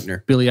Billy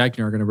Eichner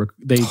are going to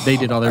they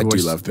did all their voice. I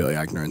do love Billy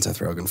Eichner and Seth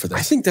Rogen for this.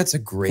 I think that's a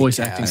great voice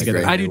acting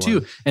together. I do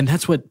too. And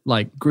that's what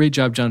like great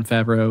job Jon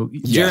Favreau,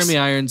 Jeremy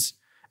Irons.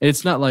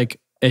 It's not like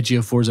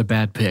Ejiofor's a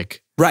bad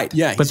pick. Right.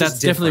 Yeah. But that's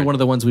definitely one of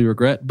the ones we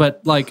regret. But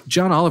like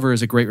John Oliver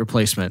is a great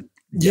replacement.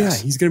 Yeah,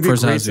 he's going to be a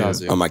great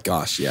Zazu. Oh my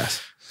gosh,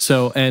 yes.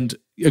 So, and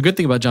a good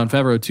thing about Jon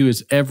Favreau too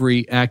is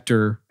every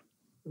actor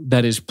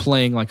that is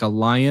playing like a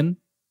lion,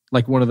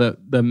 like one of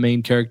the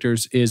main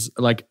characters is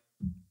like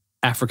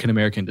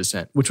African-American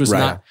descent, which was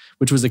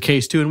which was the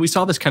case too. And we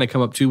saw this kind of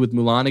come up too with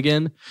Mulan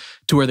again,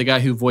 to where the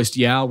guy who voiced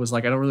Yao was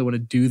like, I don't really want to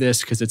do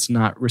this because it's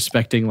not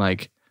respecting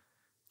like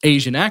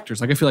Asian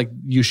actors. Like, I feel like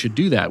you should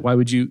do that. Why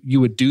would you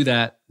would do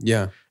that?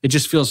 Yeah. It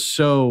just feels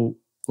so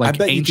like I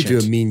bet ancient. you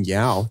could do a mean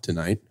Yao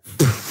tonight.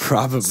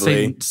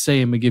 Probably.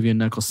 Say I'm going to give you a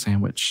knuckle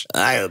sandwich.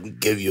 I'll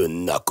give you a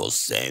knuckle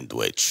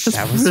sandwich.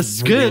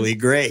 That's really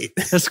great.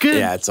 That's good.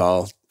 Yeah, it's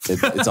all in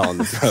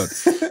the throat.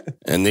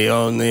 And the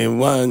only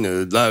one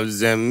who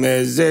loves him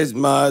is his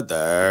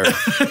mother.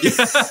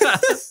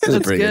 That's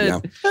pretty good. Yeah.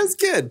 That's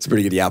good. It's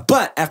pretty good, yeah.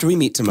 But after we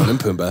meet Timon and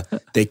Pumbaa,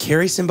 they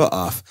carry Simba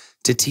off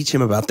to teach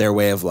him about their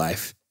way of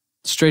life.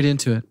 Straight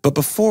into it. But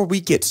before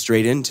we get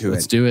straight into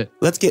Let's do it.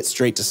 Let's get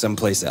straight to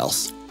someplace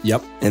else.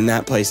 Yep. And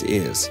that place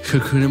is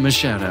Kakunama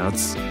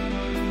Shoutouts.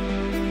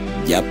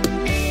 Yep.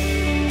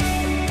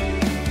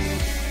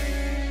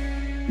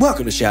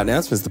 Welcome to Shout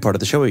Announcements, the part of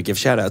the show where we give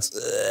shout-outs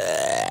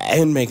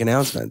and make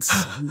announcements.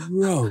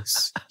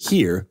 Gross.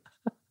 Here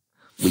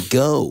we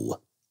go.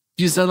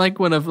 You sound like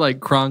one of like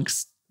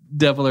Kronk's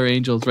Devil or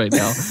Angels right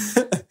now.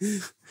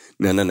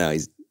 No.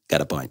 He's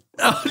got a point.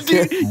 Oh,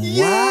 dude.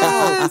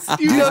 Yes. Wow.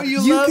 You know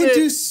you love can it.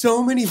 do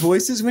so many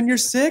voices when you're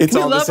sick. It's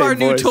We all the love same our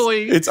new voice. toy.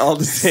 It's all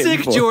the same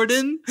Sick voice.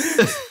 Jordan.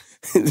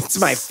 It's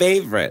my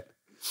favorite.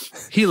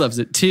 He loves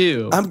it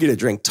too. I'm going to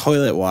drink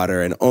toilet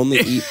water and only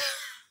eat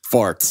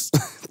farts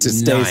to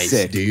stay Nice,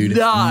 sick. dude.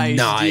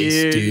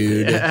 Nice,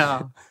 dude.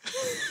 Yeah.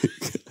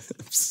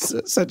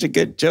 Such a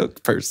good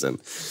joke person.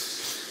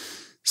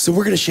 So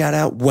we're going to shout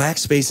out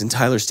Wax Space and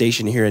Tyler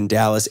Station here in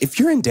Dallas. If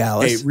you're in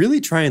Dallas... Hey,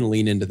 really try and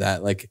lean into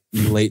that like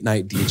late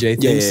night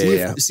DJ thing.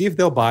 Yeah. See if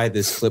they'll buy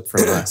this clip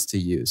from us to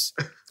use.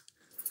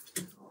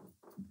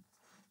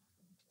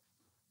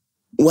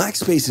 Wax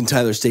Space and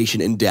Tyler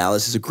Station in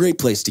Dallas is a great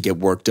place to get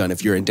work done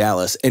if you're in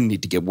Dallas and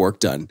need to get work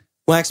done.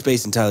 Wax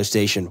Space and Tyler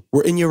Station,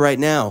 we're in you right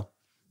now.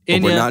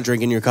 But we're not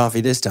drinking your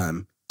coffee this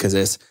time because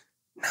it's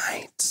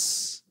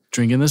nights.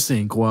 Drinking the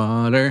sink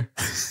water.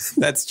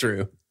 That's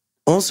true.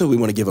 Also, we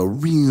want to give a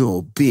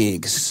real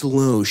big,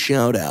 slow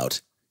shout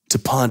out to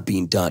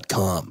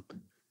podbean.com.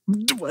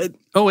 What?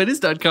 Oh, it is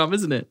 .com,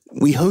 isn't it?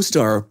 We host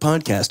our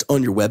podcast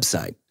on your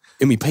website,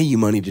 and we pay you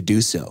money to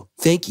do so.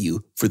 Thank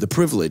you for the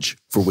privilege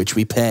for which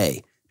we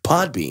pay.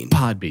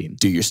 Podbean.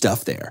 Do your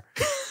stuff there.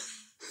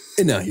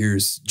 And now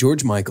here's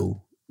George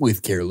Michael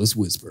with Careless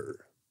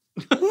Whisper.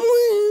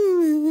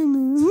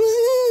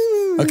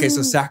 Okay,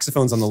 so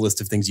saxophone's on the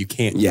list of things you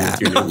can't do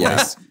with your new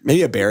voice.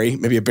 Maybe a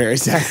Barry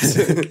sax.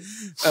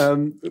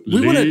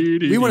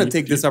 We want to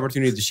take this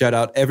opportunity to shout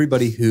out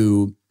everybody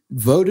who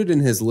voted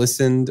and has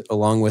listened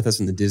along with us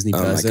in the Disney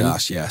Dozen. Oh my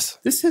gosh, yes.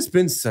 This has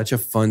been such a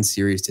fun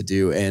series to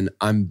do, and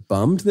I'm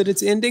bummed that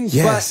it's ending.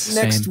 Yes,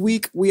 but next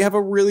week, we have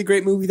a really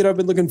great movie that I've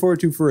been looking forward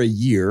to for a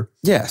year.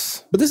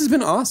 Yes. But this has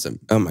been awesome.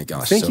 Oh my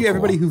gosh. Thank you, cool.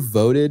 everybody who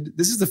voted.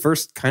 This is the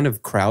first kind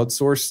of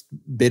crowdsourced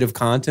bit of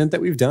content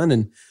that we've done,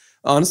 and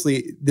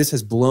honestly, this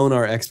has blown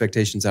our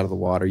expectations out of the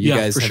water. You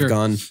guys have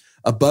gone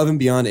above and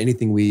beyond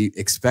anything we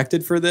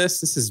expected for this.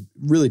 This is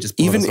really just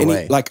blown us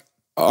away. Like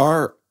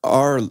our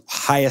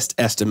highest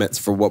estimates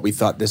for what we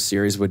thought this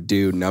series would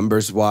do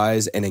numbers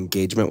wise and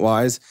engagement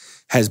wise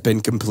has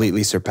been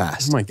completely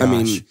surpassed. Oh my gosh. I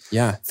mean,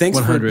 yeah. Thanks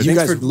for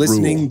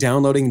listening,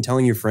 downloading, and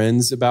telling your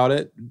friends about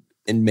it.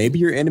 And maybe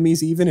your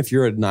enemies, even if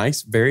you're a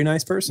nice, very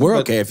nice person. We're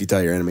okay if you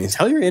tell your enemies.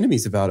 Tell your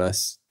enemies about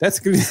us.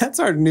 That's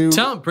our new.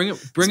 Tell them,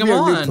 bring them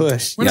on.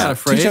 Push. We're not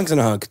afraid. 2 chunks and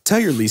a hunk. Tell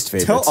your least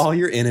favorites. Tell all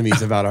your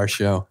enemies about our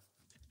show.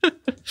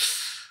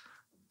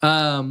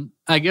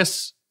 I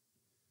guess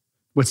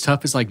what's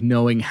tough is like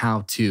knowing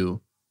how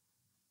to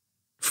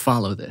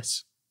follow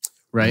this,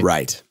 right?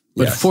 Right.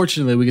 But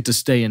fortunately, we get to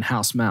stay in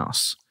House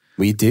Mouse.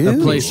 We do.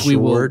 A place we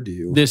will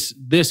do. This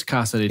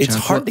Casa de Chunks.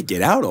 It's hard to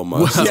get out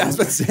almost. Well, yeah, I was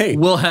about to say.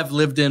 We'll have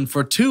lived in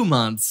for 2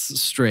 months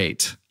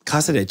straight.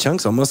 Casa de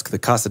Chunks, almost the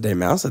Casa de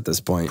Mouse at this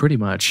point. Pretty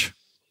much.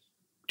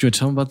 Do you want to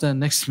tell them about that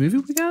next movie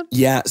we got?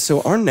 Yeah,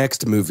 so our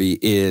next movie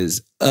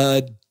is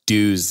a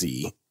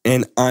doozy.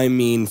 And I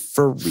mean,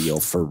 for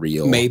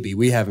real. Maybe.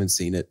 We haven't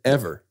seen it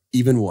ever,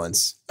 even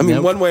once. I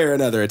mean, one way or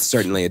another, it's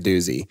certainly a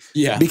doozy.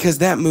 Yeah. Because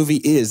that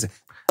movie is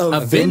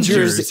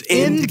Avengers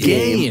Endgame.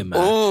 Endgame.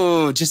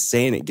 Oh, just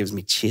saying it gives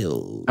me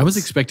chills. I was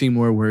expecting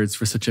more words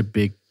for such a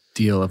big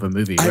deal of a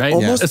movie, right? I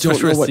almost don't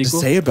Especially know a what to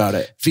sequel. say about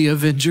it. The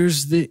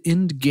Avengers, the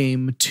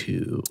Endgame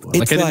 2.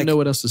 Like I didn't know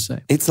what else to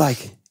say. It's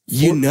like,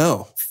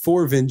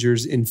 Four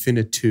Avengers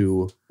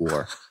Infinitu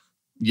War.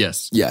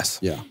 Yes. Yes.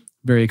 Yeah.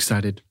 Very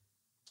excited.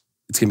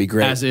 It's going to be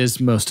great. As is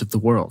most of the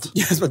world.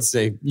 Yeah, I was about to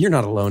say, you're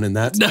not alone in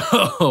that.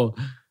 No.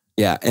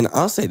 Yeah, and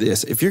I'll say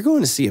this. If you're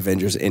going to see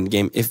Avengers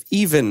Endgame, if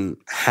even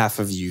half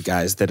of you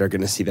guys that are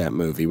going to see that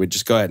movie would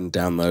just go ahead and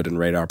download and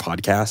rate our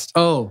podcast,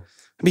 oh,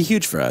 it'd be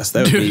huge for us.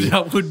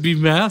 That would be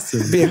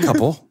massive. Be a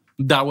couple.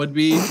 That would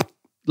be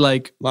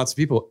like... Lots of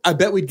people. I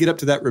bet we'd get up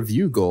to that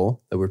review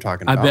goal that we're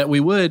talking about. I bet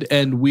we would,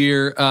 and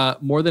we're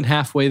more than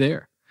halfway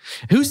there.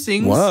 Who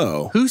sings?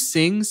 Whoa. Who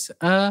sings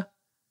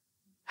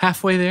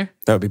halfway there?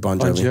 That would be Bon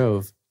Jovi. Bon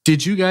Jovi.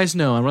 Did you guys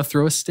know? I'm going to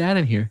throw a stat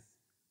in here.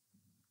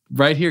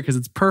 Right here, because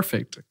it's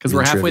perfect. Because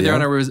we're halfway there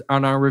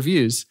on our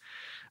reviews.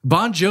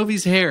 Bon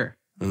Jovi's hair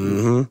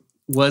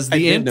was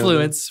the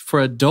influence for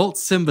adult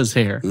Simba's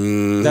hair.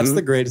 Mm-hmm. That's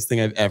the greatest thing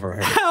I've ever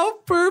heard. How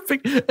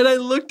perfect. And I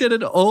looked at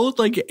an old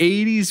like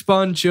 80s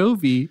Bon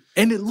Jovi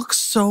and it looks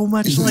so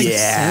much like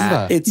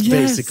Simba. It's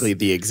basically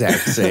the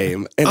exact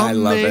same. And I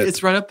love it.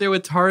 It's right up there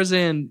with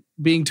Tarzan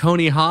being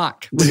Tony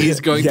Hawk when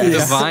he's going through the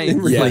vine.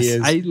 Really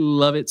is. I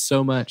love it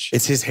so much.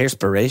 It's his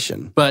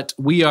hairspiration. But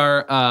we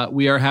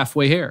are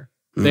halfway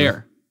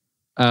there.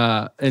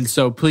 And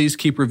so please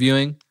keep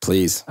reviewing.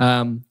 Please.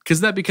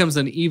 Because that becomes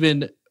an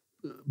even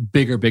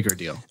bigger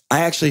deal.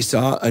 I actually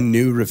saw a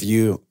new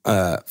review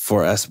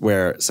for us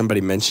where somebody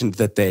mentioned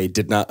that they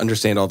did not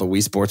understand all the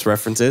Wii Sports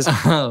references.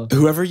 Oh.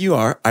 Whoever you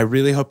are, I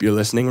really hope you're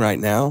listening right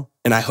now.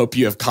 And I hope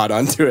you have caught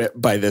on to it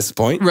by this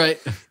point.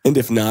 Right. And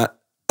if not,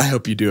 I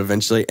hope you do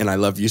eventually. And I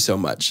love you so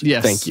much.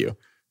 Yes. Thank you.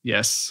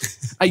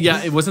 Yes.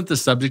 Yeah, it wasn't the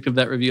subject of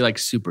that review like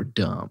super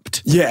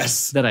dumped.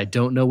 Yes. That I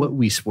don't know what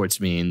Wii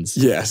Sports means.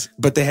 Yes.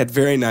 But they had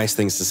very nice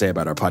things to say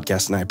about our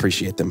podcast, and I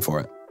appreciate them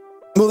for it.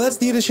 Well, that's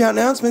the end of shout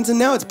announcements, and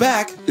now it's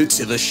back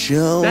to the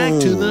show. Back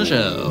to the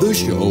show. The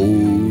show.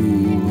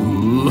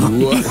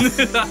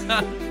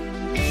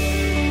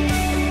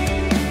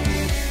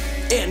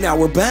 And now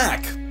we're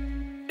back.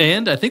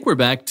 And I think we're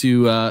back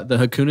to the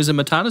Hakunas and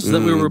Matatas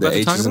that we were about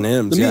to talk about.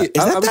 H's&M's, yeah. Is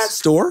that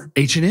store?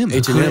 H&M.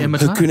 Hakuna and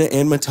Matata. Hakuna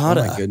and Matata.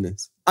 Oh my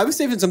goodness. I was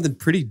saving something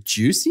pretty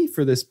juicy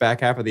for this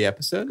back half of the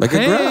episode. Like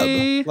a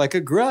grub. Like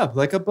a grub,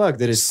 like a bug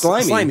that is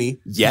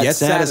slimy yet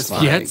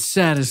satisfying. Yet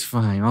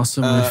satisfying.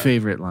 Also my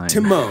favorite line.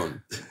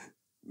 Timon.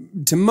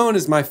 Timon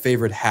is my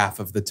favorite half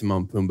of the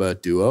Timon Pumbaa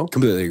duo.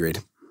 Completely agreed.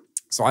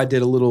 So I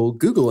did a little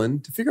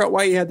Googling to figure out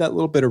why he had that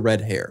little bit of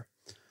red hair.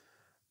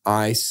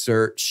 I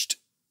searched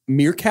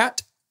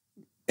meerkat,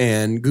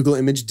 and Google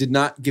image did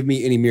not give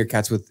me any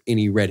meerkats with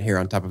any red hair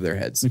on top of their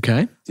heads.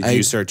 Okay. Did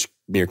you search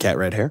meerkat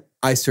red hair?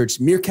 I searched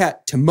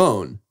meerkat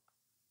Timon,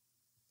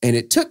 and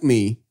it took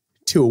me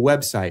to a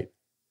website,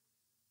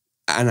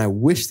 and I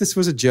wish this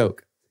was a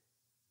joke.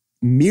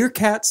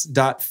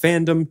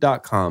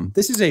 Meerkats.fandom.com.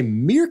 This is a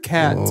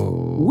meerkat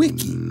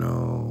wiki.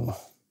 No.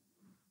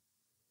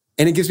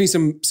 And it gives me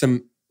some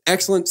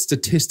excellent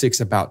statistics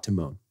about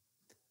Timon.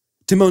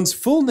 Timon's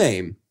full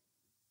name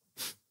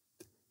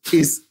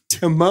is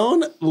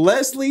Timon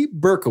Leslie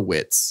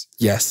Berkowitz.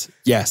 Yes.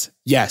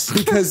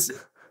 Because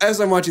as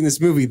I'm watching this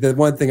movie, the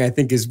one thing I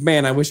think is,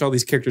 man, I wish all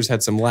these characters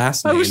had some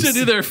last names. I wish I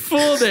knew their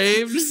full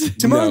names.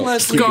 Timon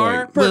Leslie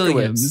Scar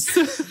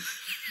Berkowitz.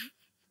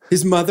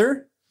 His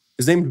mother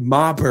is named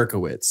Ma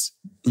Berkowitz.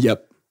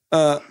 Yep.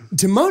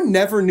 Timon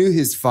never knew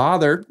his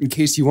father, in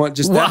case you want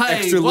just that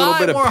extra little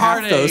bit of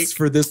pathos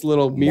for this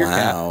little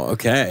meerkat. Wow,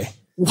 okay.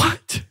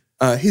 What?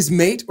 His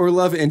mate or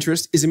love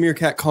interest is a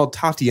meerkat called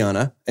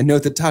Tatiana. And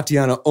note that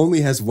Tatiana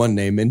only has one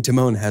name and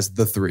Timon has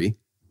the three.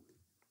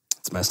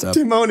 It's messed up.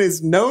 Timon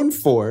is known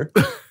for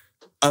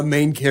a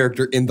main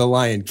character in The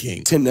Lion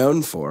King.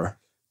 Timon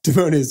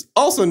is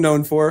also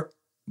known for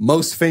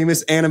most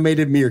famous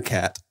animated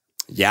meerkat.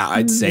 Yeah,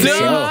 I'd say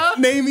so.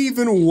 Name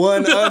even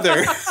one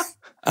other.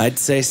 I'd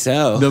say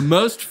so. The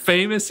most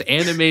famous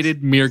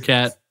animated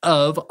meerkat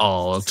of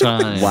all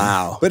time.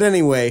 Wow. But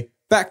anyway,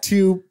 back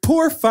to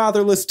poor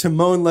fatherless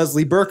Timon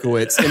Leslie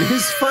Berkowitz and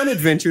his fun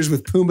adventures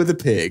with Pumbaa the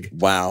pig.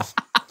 Wow.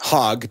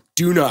 Hog,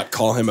 do not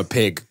call him a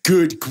pig.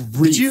 Good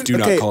grief, do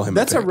not call him a pig.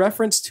 That's a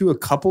reference to a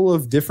couple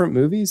of different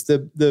movies.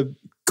 The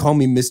Call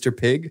Me Mr.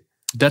 Pig.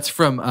 That's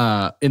from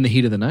In the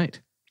Heat of the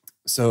Night.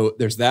 So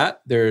there's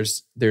that.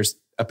 There's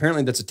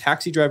apparently that's a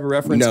Taxi Driver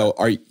reference. No,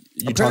 are you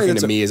talking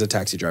to me as a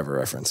Taxi Driver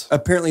reference?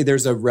 Apparently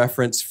there's a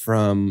reference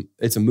from,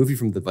 it's a movie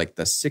from the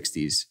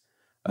 60s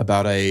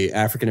about a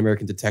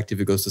African-American detective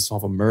who goes to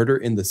solve a murder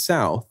in the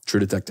South. True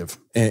Detective.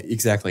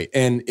 Exactly.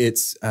 And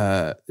it's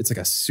like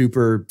a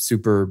super,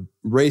 super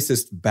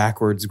racist,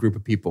 backwards group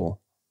of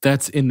people.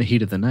 That's In the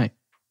Heat of the Night.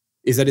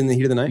 Is that In the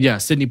Heat of the Night? Yeah,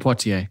 Sidney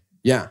Poitier.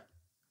 Yeah.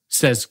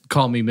 Says,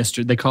 call me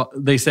Mr.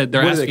 They said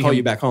they're asking do they call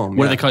you back home?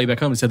 Where do they call you back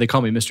home? They said they call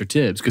me Mr.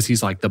 Tibbs because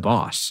he's like the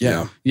boss.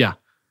 Yeah.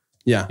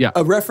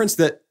 A reference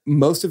that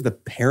most of the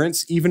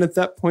parents, even at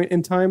that point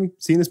in time,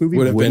 seeing this movie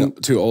would have been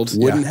too old.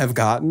 Wouldn't have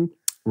gotten.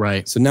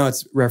 Right. So now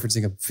it's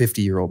referencing a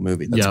 50-year-old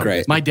movie. That's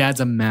great. My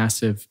dad's a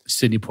massive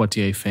Sidney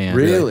Poitier fan.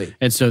 Really?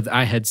 And so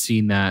I had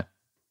seen that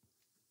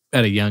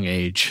at a young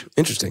age.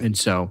 Interesting. And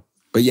so.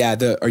 But yeah,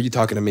 are you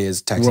talking to me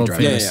as Taxi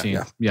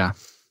Driver? Yeah.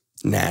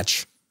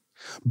 Natch.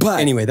 But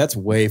anyway, that's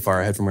way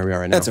far ahead from where we are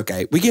right now. That's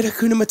okay. We get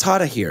Hakuna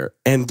Matata here.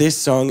 And this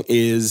song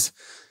is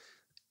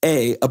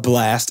A, a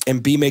blast,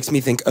 and B, makes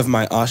me think of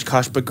my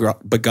Oshkosh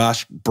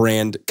Bagosh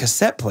brand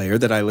cassette player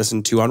that I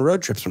listened to on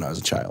road trips when I was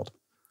a child.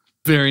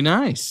 Very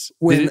nice.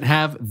 Did it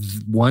have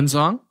one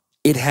song?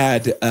 It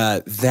had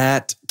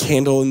that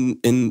Candle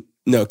on the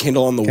Water.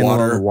 Candle on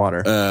the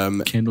Water.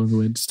 Candle in the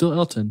Wind. Still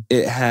Elton.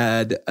 It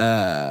had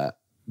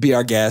Be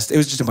Our Guest. It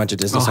was just a bunch of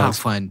Disney songs.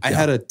 How fun. I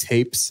had a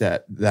tape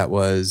set that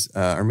was,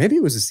 or maybe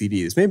it was a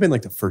CD. This may have been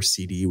like the first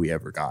CD we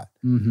ever got.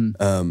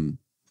 Mm-hmm.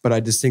 But I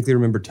distinctly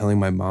remember telling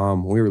my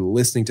mom when we were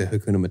listening to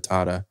Hakuna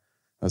Matata,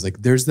 I was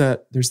like, there's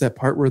that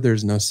part where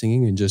there's no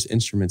singing and just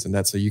instruments, and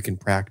that's so you can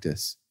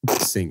practice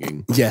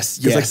singing.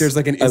 Yes. Like there's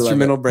like an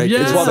instrumental break.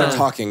 It's while they're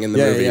talking in the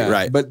movie,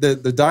 right? But the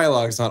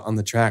dialogue's not on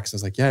the track. So I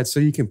was like, yeah, it's so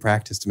you can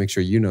practice to make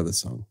sure you know the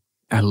song.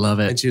 I love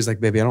it. And she was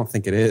like, baby, I don't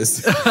think it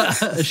is.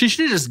 She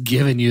should have just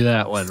given you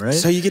that one, right?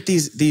 So you get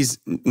these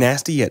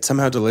nasty yet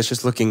somehow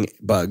delicious looking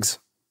bugs.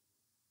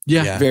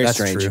 Yeah, very that's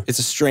strange. True. It's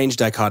a strange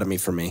dichotomy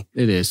for me.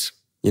 It is.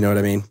 You know what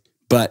I mean?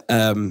 But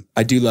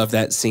I do love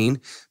that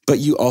scene. But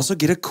you also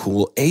get a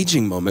cool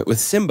aging moment with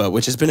Simba,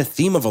 which has been a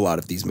theme of a lot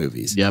of these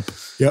movies. Yep.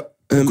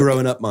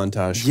 Growing up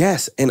montage.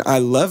 Yes. And I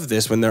love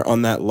this when they're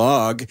on that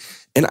log.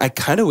 And I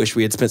kind of wish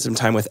we had spent some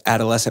time with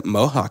adolescent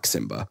Mohawk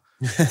Simba.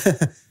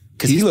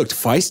 Because he looked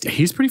feisty.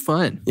 He's pretty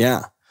fun.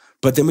 Yeah.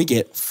 But then we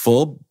get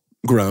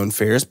full-grown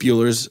Ferris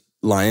Bueller's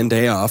Lion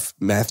Day Off,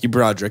 Matthew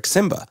Broderick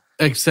Simba.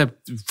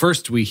 Except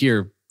first we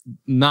hear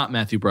not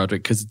Matthew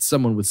Broderick because it's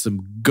someone with some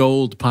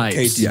gold pipes.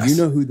 Okay, do you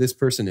know who this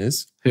person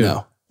is? Who?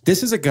 No.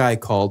 This is a guy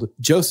called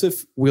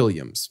Joseph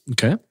Williams.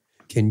 Okay.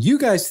 Can you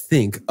guys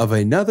think of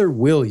another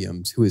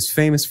Williams who is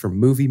famous for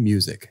movie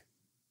music?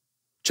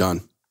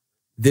 John.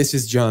 This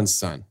is John's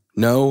son.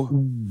 No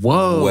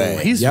Whoa,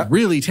 way. He's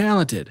really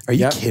talented. Are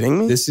you kidding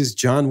me? This is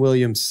John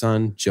Williams'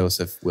 son,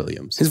 Joseph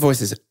Williams. His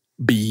voice is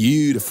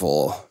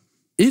beautiful.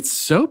 It's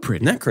so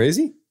pretty. Isn't that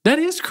crazy? That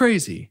is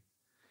crazy.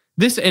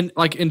 This, and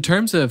like in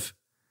terms of,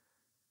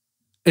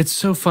 it's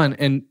so fun.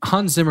 And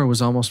Hans Zimmer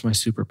was almost my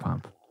super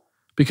pump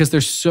because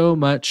there's so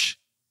much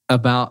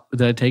about,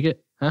 did I take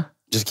it? Huh?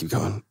 Just keep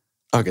going.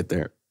 I'll get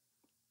there.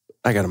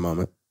 I got a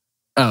moment.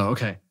 Oh,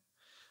 okay.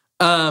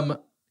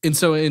 And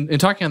so in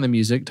talking on the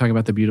music, talking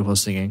about the beautiful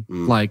singing,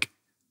 like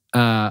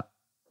a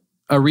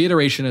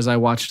reiteration as I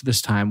watched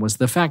this time was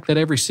the fact that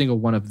every single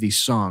one of these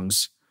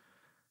songs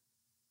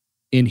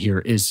in here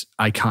is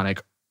iconic.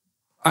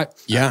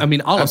 I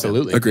mean, all absolutely.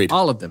 of them. Agreed.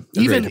 All of them.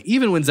 Agreed.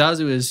 Even when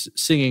Zazu is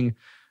singing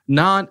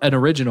not an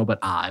original, but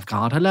I've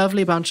got a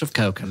lovely bunch of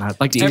coconut.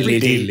 Like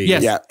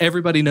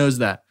everybody knows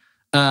that.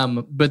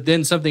 But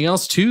then something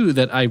else too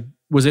that I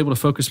was able to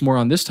focus more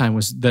on this time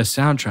was the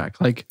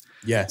soundtrack. Like,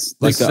 yes,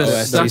 like the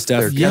OST stuff.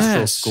 Their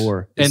orchestral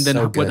score, and then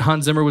what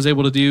Hans Zimmer was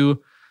able to do,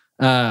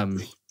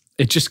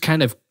 it just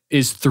kind of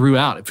is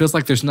throughout. It feels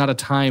like there's not a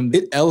time.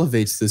 It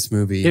elevates this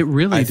movie. It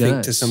really I does.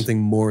 think to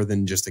something more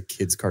than just a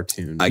kid's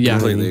cartoon. I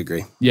completely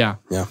agree. Yeah,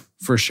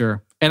 for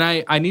sure. And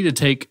I need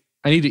to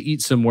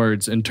eat some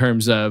words in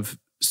terms of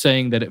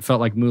saying that it felt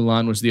like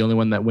Mulan was the only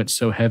one that went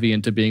so heavy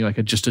into being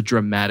like just a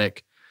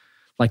dramatic,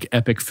 like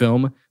epic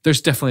film. There's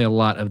definitely a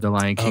lot of The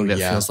Lion King that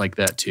feels like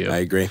that too. I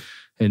agree.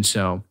 And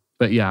so,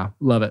 but yeah,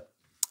 love it.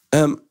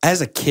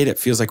 As a kid, it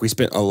feels like we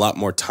spent a lot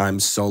more time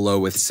solo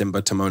with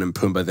Simba, Timon, and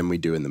Pumbaa than we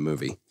do in the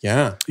movie.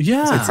 Yeah.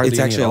 It's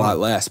actually a lot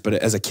less, but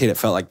as a kid, it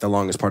felt like the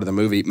longest part of the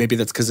movie. Maybe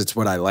that's because it's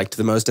what I liked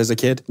the most as a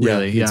kid.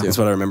 Really, yeah. That's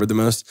what I remembered the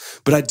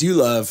most. But I do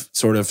love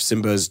sort of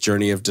Simba's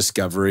journey of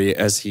discovery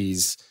as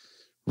he's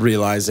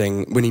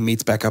realizing when he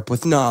meets back up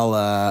with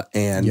Nala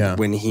and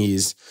when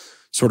he's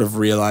sort of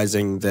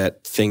realizing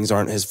that things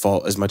aren't his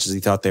fault as much as he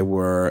thought they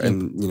were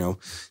and, you know,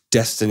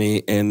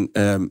 destiny. And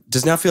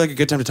does now feel like a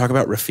good time to talk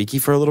about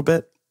Rafiki for a little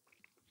bit?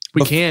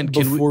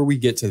 Before we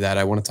get to that,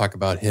 I want to talk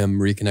about him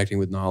reconnecting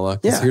with Nala.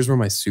 Because here's where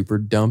my super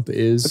dump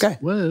is. Okay.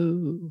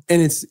 Whoa.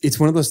 And it's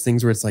one of those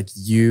things where it's like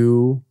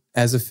you,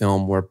 as a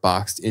film, were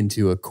boxed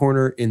into a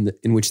corner in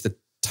which the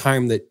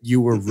time that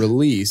you were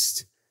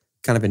released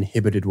kind of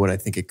inhibited what I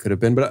think it could have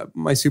been. But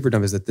my super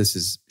dump is that this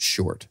is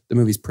short. The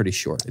movie's pretty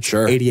short. It's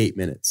 88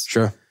 minutes.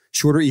 Sure.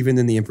 Shorter even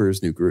than The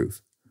Emperor's New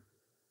Groove.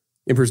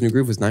 Emperor's New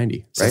Groove was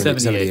 90,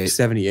 right?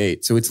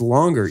 78. So it's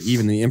longer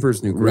even than The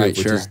Emperor's New Groove,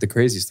 which is the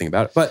craziest thing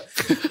about it. But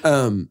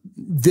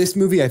this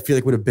movie, I feel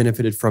like would have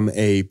benefited from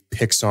a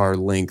Pixar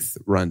length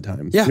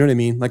runtime. Yeah. You know what I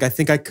mean? Like I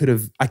think I could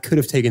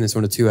have taken this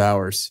one to 2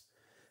 hours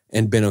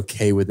and been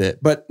okay with it.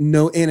 But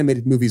no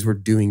animated movies were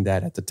doing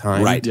that at the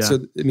time. Right. Yeah. So,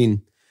 I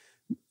mean,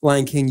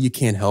 Lion King, you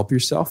can't help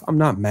yourself. I'm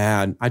not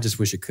mad. I just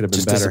wish it could have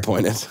been better.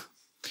 Disappointed.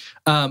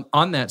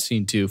 On that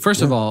scene too.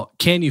 First of all,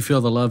 Can You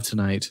Feel the Love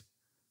Tonight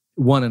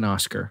won an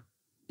Oscar.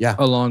 Yeah.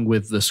 Along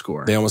with the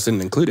score. They almost didn't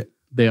include it.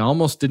 They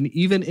almost didn't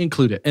even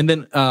include it. And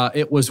then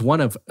it was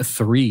one of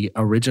 3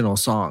 original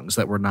songs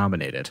that were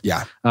nominated.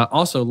 Yeah.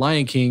 Also,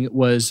 Lion King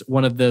was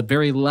one of the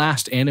very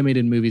last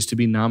animated movies to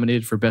be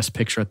nominated for Best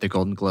Picture at the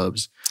Golden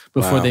Globes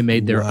before they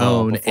made their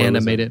own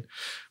animated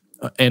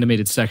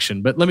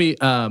section. But let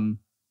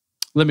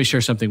me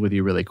share something with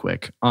you really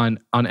quick on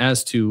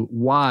as to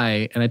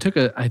why. And I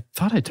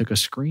thought I took a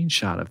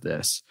screenshot of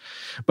this,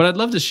 but I'd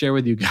love to share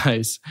with you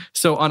guys.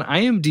 So on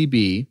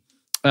IMDb,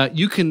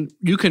 you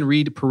can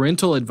read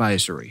parental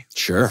advisory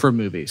for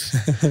movies.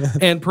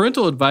 And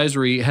parental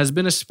advisory has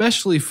been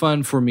especially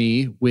fun for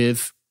me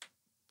with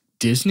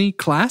Disney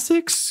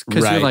classics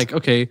because you're like,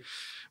 okay,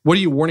 what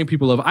are you warning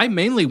people of? I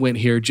mainly went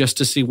here just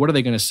to see what are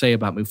they going to say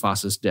about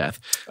Mufasa's death.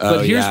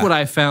 But here's what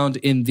I found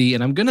in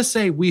and I'm going to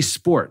say Wii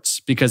Sports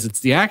because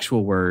it's the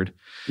actual word.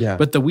 Yeah.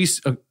 But the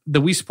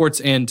Wii Sports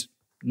and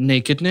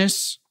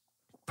nakedness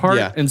part.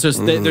 Yeah. And so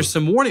there's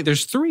some warning.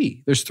 There's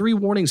 3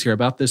 warnings here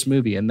about this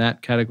movie in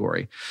that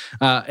category.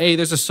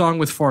 There's a song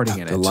with farting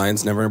in it. The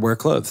lions never wear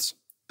clothes.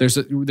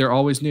 They're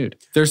always nude.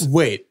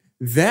 Wait,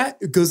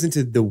 that goes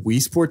into the Wii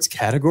Sports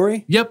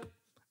category? Yep.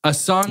 A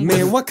song.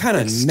 Man, what kind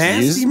of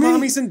nasty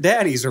mommies and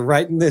daddies are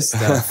writing this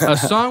stuff? A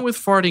song with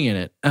farting in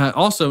it.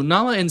 Also,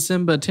 Nala and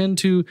Simba tend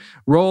to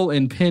roll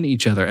and pin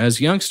each other.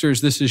 As youngsters,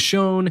 this is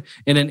shown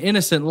in an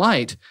innocent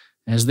light.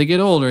 As they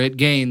get older, it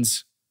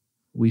gains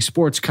Wii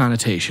Sports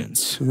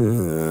connotations.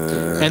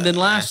 And then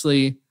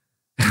lastly,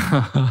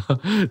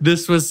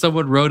 this was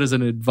someone wrote as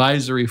an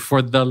advisory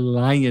for The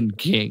Lion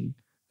King.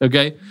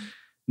 Okay?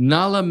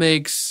 Nala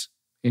makes,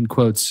 in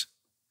quotes,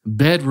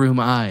 bedroom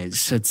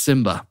eyes at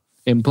Simba,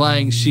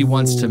 implying she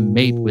wants to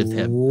mate with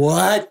him.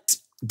 What?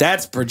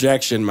 That's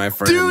projection, my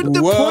friend. Dude,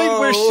 the point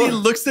where she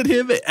looks at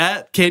him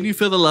at Can You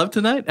Feel the Love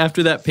Tonight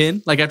after that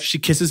pin, like after she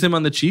kisses him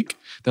on the cheek,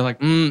 they're like,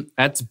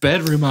 that's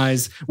bedroom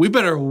eyes. We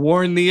better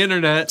warn the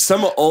internet.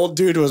 Some old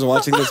dude was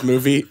watching this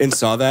movie and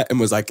saw that and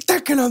was like,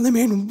 that can only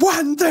mean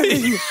one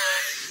thing.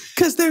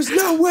 Because there's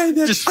no way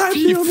that I'm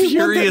the only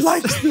one that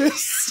likes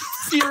this.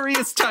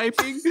 Furious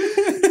typing.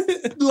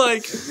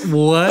 Like,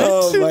 what?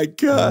 Oh my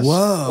gosh.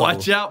 Whoa.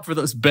 Watch out for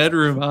those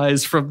bedroom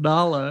eyes from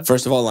Nala.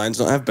 First of all, lions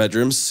don't have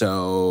bedrooms,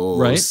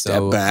 so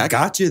step back.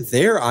 Got you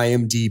there,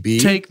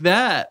 IMDb. Take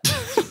that.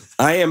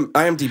 I am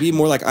IMDb,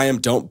 more like I am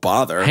don't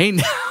bother. Hey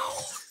now.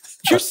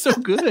 You're so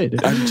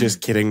good. I'm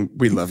just kidding.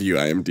 We love you,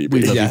 IMDb.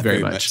 We love you very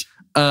much.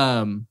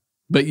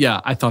 But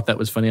yeah, I thought that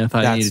was funny. I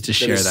thought I needed to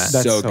share that.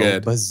 That's so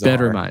good. Bizarre.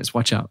 Bedroom eyes.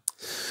 Watch out.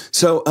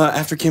 So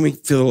after Can We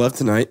Feel the Love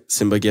Tonight,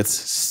 Simba gets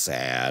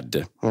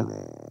sad.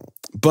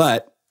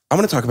 But I'm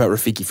going to talk about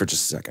Rafiki for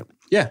just a second.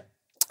 Yeah.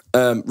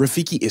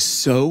 Rafiki is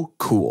so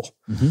cool.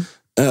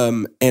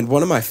 And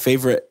one of my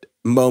favorite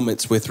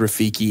moments with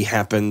Rafiki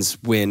happens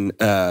when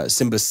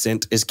Simba's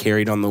scent is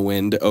carried on the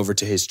wind over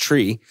to his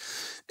tree.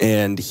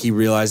 And he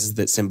realizes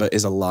that Simba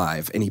is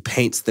alive, and he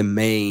paints the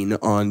mane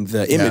on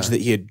the image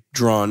that he had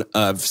drawn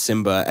of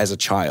Simba as a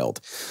child.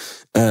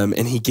 And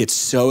he gets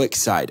so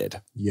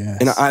excited. Yes.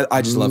 And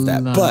I just love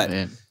that.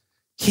 But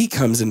he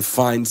comes and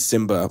finds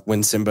Simba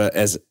when Simba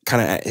is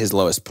kind of at his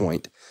lowest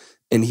point.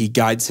 And he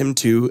guides him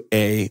to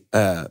a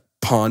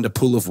pond, a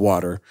pool of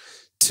water,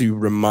 to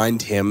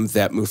remind him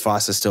that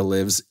Mufasa still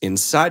lives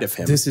inside of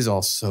him. This is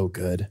all so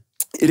good.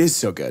 It is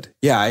so good.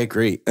 Yeah, I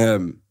agree.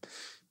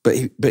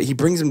 But he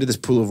brings him to this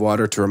pool of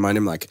water to remind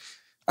him, like,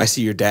 I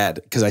see your dad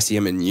because I see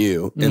him in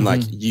you. And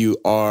like, you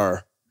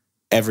are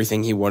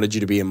everything he wanted you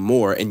to be and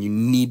more, and you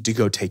need to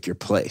go take your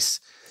place.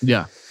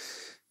 Yeah.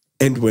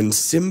 And when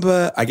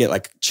Simba, I get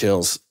like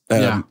chills.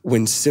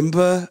 When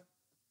Simba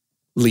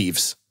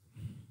leaves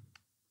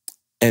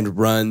and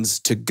runs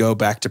to go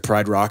back to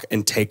Pride Rock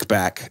and take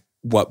back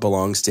what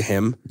belongs to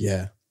him.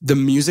 Yeah. The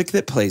music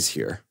that plays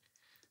here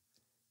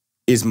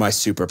is my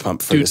super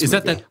pump for this movie.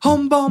 Is that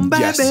home bomb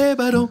baby? Yes.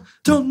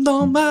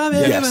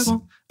 Yes.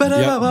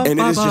 And it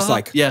is just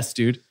like, yes,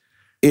 dude.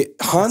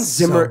 Hans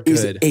Zimmer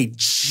is a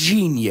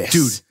genius.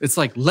 Dude, it's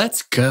like,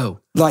 let's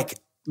go. Like,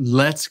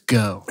 let's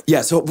go.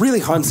 Yeah, so really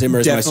Hans Zimmer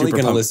is my super Definitely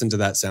going to pump. listen to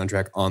that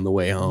soundtrack on the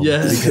way home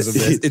because of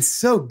this. It's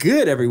so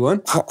good,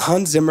 everyone.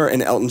 Hans Zimmer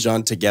and Elton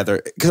John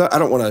together, because I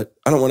don't want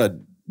to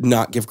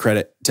not give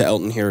credit to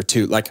Elton here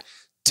too. Like,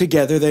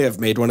 together they have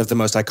made one of the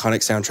most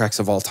iconic soundtracks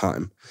of all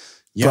time.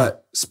 Yeah.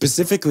 But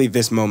specifically,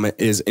 this moment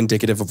is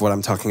indicative of what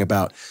I'm talking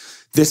about.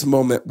 This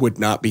moment would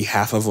not be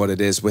half of what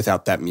it is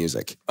without that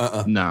music.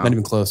 No. Not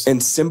even close.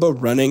 And Simba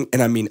running,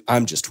 and I mean,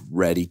 I'm just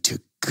ready to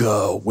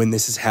go when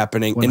this is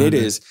happening. 100.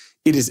 And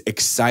it is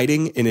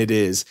exciting, and it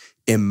is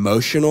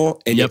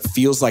emotional, and it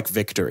feels like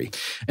victory.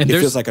 And it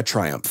feels like a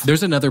triumph.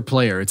 There's another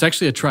player. It's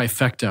actually a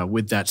trifecta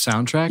with that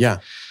soundtrack. Yeah.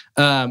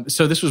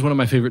 So this was one of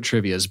my favorite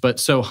trivias. But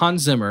so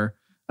Hans Zimmer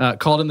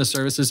called in the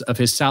services of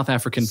his South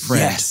African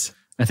friend. Yes.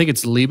 I think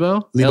it's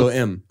Lebo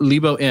M.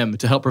 Lebo M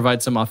to help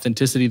provide some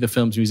authenticity to the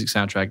film's music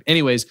soundtrack.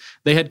 Anyways,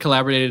 they had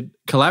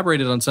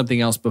collaborated on something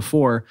else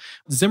before.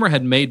 Zimmer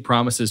had made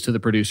promises to the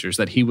producers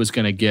that he was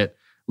going to get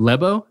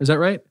Lebo, is that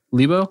right?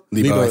 Lebo,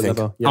 I think.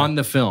 Yeah. on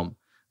the film.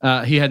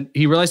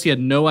 He realized he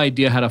had no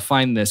idea how to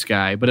find this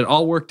guy, but it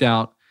all worked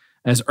out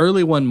as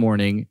early one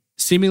morning,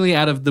 seemingly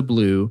out of the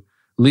blue,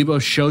 Lebo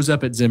shows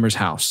up at Zimmer's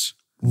house.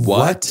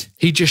 What?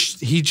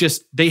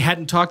 They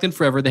hadn't talked in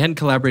forever. They hadn't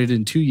collaborated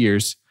in 2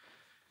 years.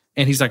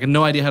 And he's like,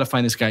 no idea how to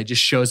find this guy. He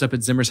just shows up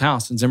at Zimmer's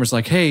house. And Zimmer's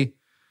like, hey,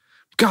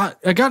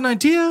 I got an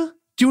idea.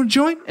 Do you want to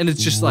join? And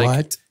it's just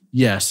like,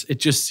 yes, it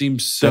just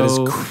seems so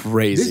that is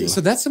crazy. So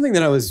that's something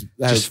that I was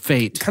just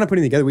fate. Kind of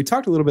putting together. We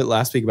talked a little bit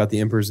last week about The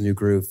Emperor's New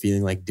Groove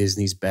feeling like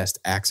Disney's best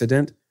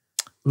accident.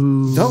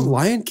 Ooh. The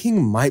Lion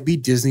King might be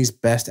Disney's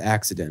best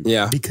accident.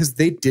 Yeah. Because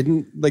they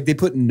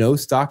put no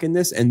stock in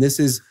this. And this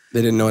is...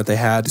 They didn't know what they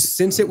had.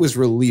 Since it was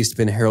released,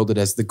 been heralded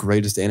as the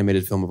greatest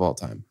animated film of all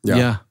time.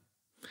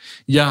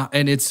 Yeah,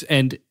 and it's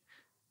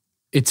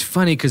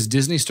funny because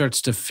Disney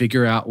starts to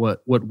figure out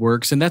what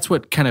works, and that's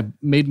what kind of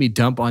made me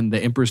dump on the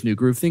Emperor's New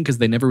Groove thing because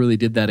they never really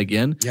did that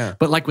again. Yeah,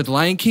 but like with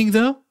Lion King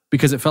though,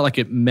 because it felt like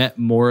it met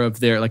more of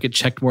their it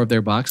checked more of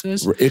their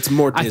boxes. It's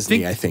more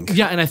Disney, I think.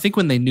 Yeah, and I think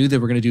when they knew they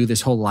were going to do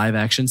this whole live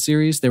action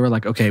series, they were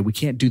like, okay, we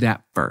can't do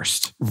that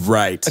first.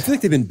 Right. I feel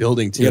like they've been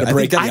building to it. I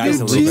think I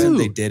do too.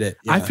 They did it.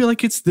 Yeah. I feel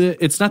like it's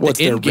not the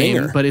end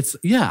game, but it's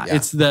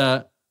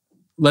the.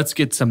 Let's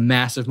get some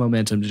massive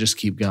momentum to just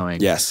keep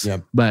going. Yes.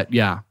 Yep. But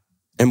yeah.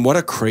 And what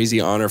a crazy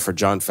honor for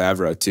Jon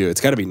Favreau, too.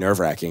 It's got to be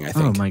nerve-wracking, I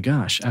think. Oh, my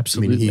gosh.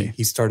 Absolutely. I mean,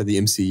 he started the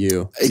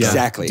MCU.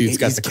 Exactly. Dude's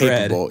got the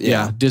capable. cred.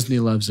 Yeah. Disney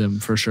loves him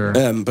for sure.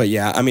 But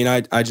yeah, I mean,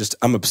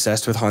 I'm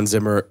obsessed with Hans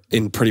Zimmer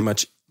in pretty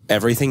much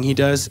everything he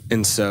does.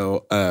 And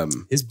so...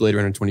 his Blade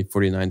Runner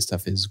 2049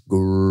 stuff is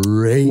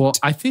great. Well,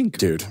 I think...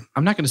 Dude.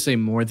 I'm not going to say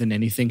more than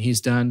anything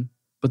he's done,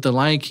 but The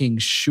Lion King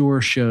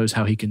sure shows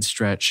how he can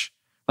stretch.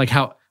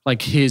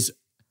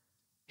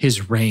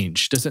 His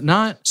range, does it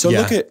not? So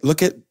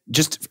look at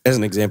just as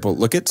an example,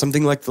 look at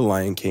something like The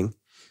Lion King,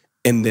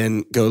 and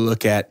then go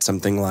look at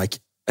something like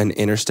an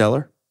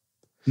Interstellar,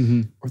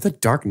 or The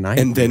Dark Knight,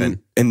 and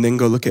then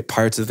go look at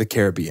Pirates of the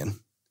Caribbean.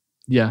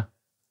 Yeah,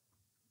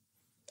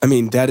 I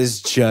mean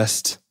that's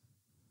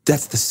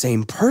the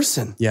same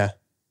person. Yeah,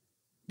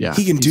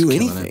 he can do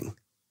anything.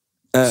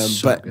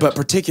 But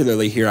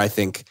particularly here, I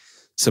think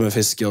some of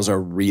his skills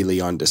are really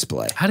on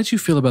display. How did you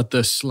feel about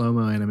the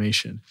slow-mo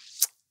animation?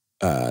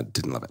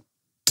 Didn't love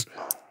it.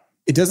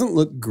 It doesn't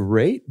look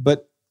great,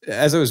 but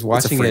as I was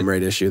watching it's a frame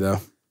rate issue,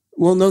 though.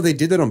 Well, no, they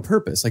did that on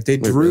purpose. Like they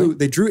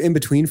drew in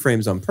between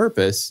frames on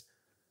purpose.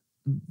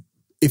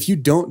 If you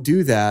don't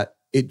do that,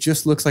 it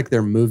just looks like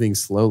they're moving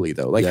slowly,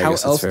 though. Like, how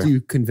else do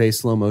you convey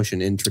slow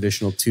motion in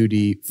traditional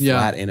 2D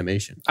flat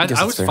animation?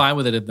 I was fine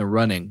with it in the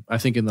running. I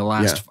think in the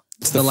last...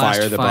 It's the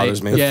fire that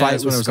bothers me. The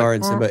fight with Scar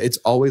and Simba, it's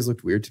always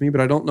looked weird to me,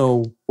 but I don't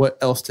know what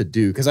else to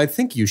do. Because I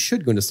think you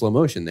should go into slow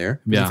motion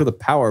there. You feel the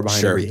power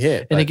behind every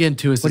hit. And again,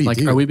 too, is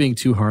like, are we being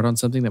too hard on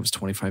something that was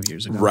 25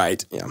 years ago?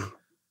 Right, yeah.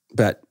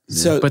 But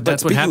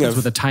that's what happens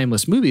with a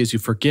timeless movie is you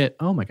forget,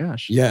 oh my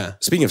gosh. Yeah.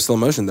 Speaking of slow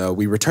motion, though,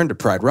 we return to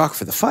Pride Rock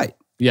for the fight.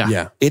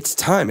 Yeah. It's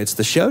time. It's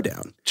the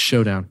showdown.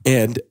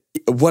 And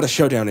what a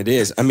showdown it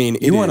is. I mean,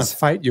 you want to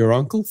fight your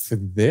uncle for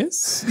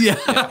this? Yeah.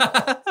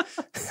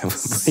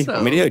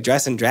 Want me to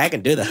dress and drag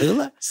and do the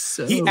hula?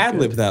 He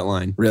ad-libbed that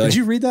line. Really? Did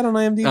you read that on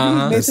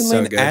IMDb? Nathan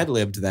Lane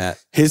ad-libbed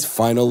that. His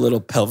final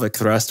little pelvic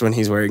thrust when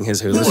he's wearing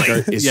his hula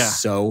skirt is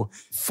so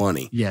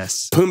funny.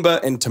 Yes.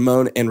 Pumbaa and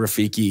Timon and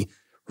Rafiki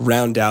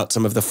round out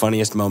some of the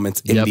funniest moments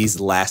in these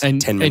last 10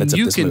 minutes of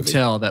this movie. And you can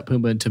tell that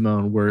Pumbaa and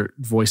Timon were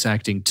voice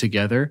acting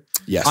together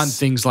on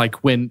things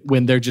like when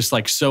they're just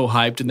like so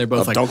hyped and they're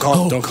both like, don't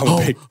call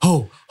me pig.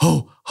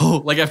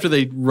 Like after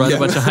they run a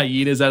bunch of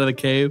hyenas out of the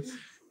cave,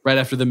 right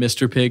after the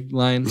Mr. Pig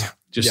line.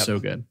 Just so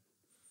good.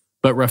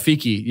 But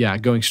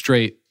Rafiki, going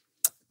straight.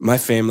 My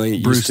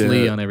family Bruce used to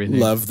Lee on everything.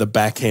 Love the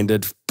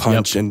backhanded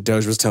punch, and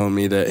Doge was telling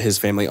me that his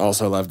family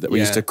also loved that. We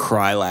used to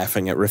cry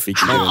laughing at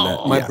Rafiki doing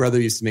that. My brother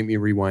used to make me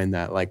rewind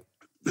that like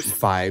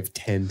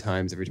 5-10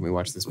 times every time we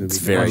watch this movie. It's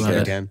very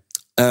good. Again.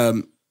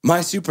 My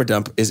super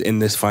dump is in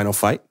this final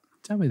fight.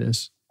 Tell me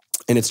this.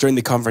 And it's during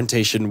the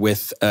confrontation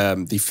with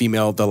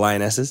the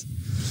lionesses.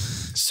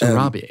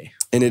 Sarabi.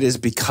 And it is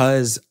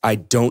because I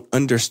don't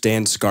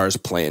understand Scar's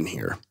plan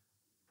here.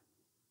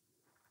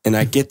 And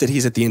I get that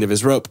he's at the end of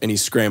his rope and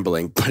he's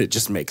scrambling, but it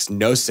just makes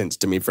no sense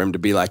to me for him to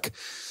be like,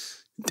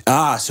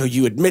 so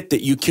you admit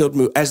that you killed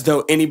Mu, as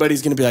though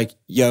anybody's going to be like,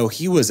 yo,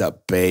 he was a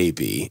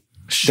baby.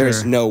 Sure.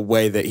 There's no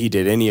way that he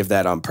did any of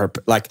that on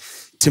purpose. Like,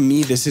 to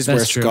me, this is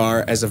where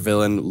Scar as a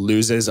villain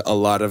loses a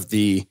lot of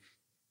the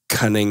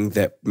cunning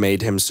that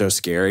made him so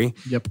scary.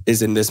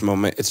 Is in this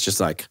moment, it's just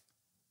like,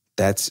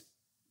 that's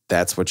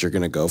what you're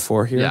going to go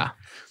for here. Yeah.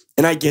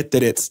 And I get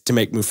that it's to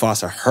make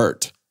Mufasa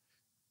hurt.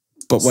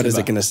 But what is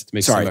it going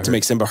to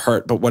make Simba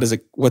hurt? But what is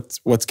it? What's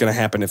going to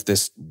happen if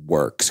this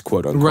works,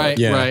 quote unquote?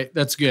 Right.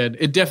 That's good.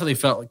 It definitely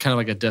felt kind of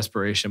like a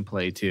desperation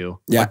play too.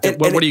 Yeah. Like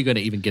what are you going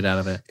to even get out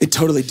of it? It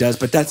totally does.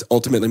 But that's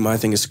ultimately my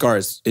thing. Is Scar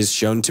is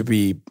shown to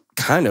be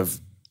kind of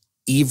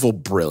evil,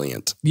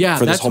 brilliant. Yeah,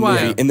 for this whole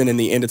movie. And then in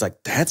the end, it's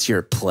like, that's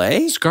your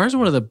play. Scar's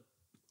one of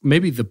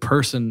maybe the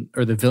person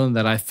or the villain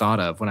that I thought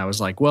of when I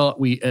was like, well,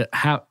 we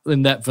have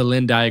in that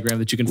villain diagram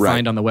that you can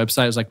find on the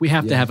website, it's like, we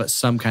have to have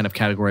some kind of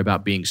category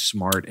about being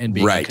smart and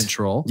being in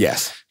control.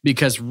 Yes.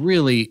 Because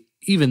really,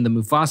 even the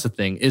Mufasa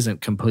thing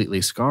isn't completely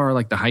Scar.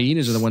 Like the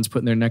hyenas are the ones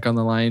putting their neck on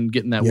the line,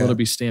 getting that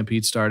wildebeest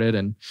stampede started.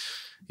 And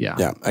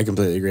yeah, I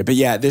completely agree. But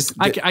yeah,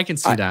 I can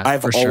see that.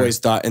 I've always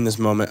thought in this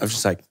moment of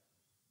just like,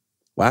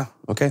 wow,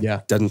 okay.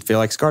 Yeah. Doesn't feel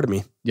like Scar to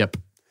me. Yep.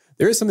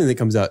 There is something that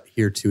comes out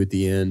here too at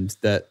the end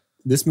that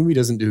this movie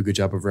doesn't do a good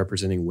job of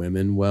representing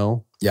women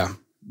well. Yeah.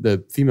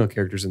 The female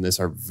characters in this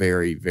are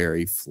very,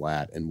 very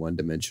flat and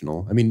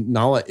one-dimensional. I mean,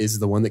 Nala is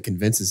the one that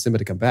convinces Simba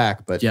to come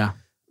back, but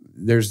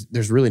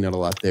there's really not a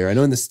lot there. I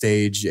know in the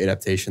stage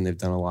adaptation, they've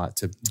done a lot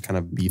to kind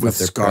of beef up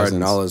their Scar presence.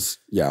 And Nala's,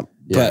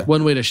 But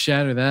one way to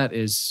shatter that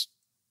is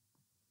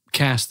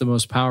cast the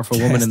most powerful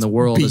woman in the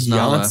world as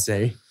Nala.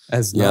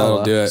 As Nala.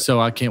 That'll do it.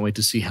 So I can't wait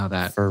to see how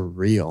that... For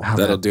real.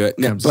 That'll do it.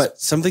 No, but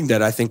something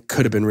that I think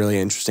could have been really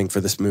interesting for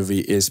this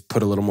movie is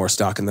put a little more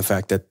stock in the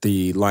fact that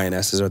the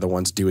lionesses are the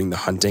ones doing the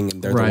hunting,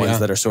 and they're the ones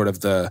that are sort of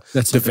the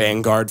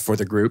vanguard for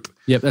the group.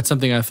 Yep, that's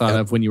something I thought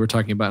of when you were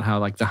talking about how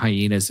like the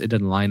hyenas, it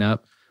didn't line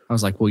up. I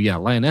was like, well, yeah,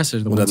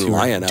 lionesses are the ones who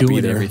are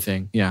doing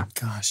everything. Yeah.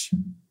 Gosh.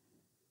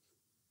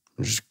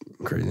 Just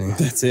crazy.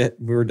 That's it.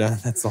 We were done.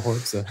 That's the whole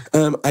episode.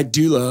 I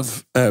do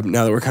love,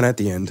 now that we're kind of at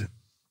the end,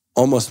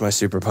 almost my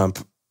super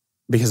pump,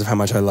 because of how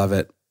much I love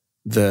it,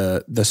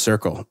 the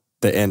circle,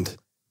 the end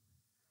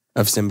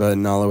of Simba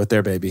and Nala with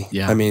their baby.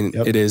 Yeah. I mean,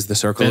 it is the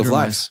circle of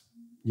life.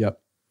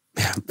 Yep.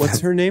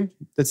 What's her name?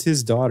 That's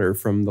his daughter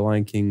from The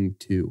Lion King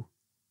 2.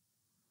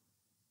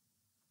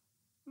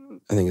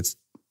 I think it's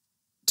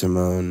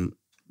Timon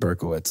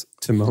Berkowitz.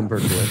 Timon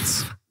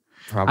Berkowitz.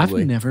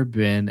 Probably. I've never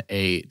been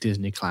a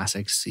Disney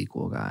classic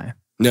sequel guy.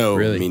 No,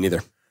 really? Me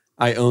neither.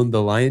 I own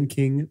The Lion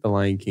King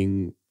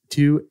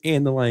 2,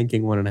 and The Lion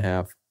King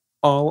 1.5.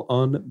 All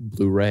on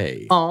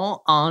Blu-ray.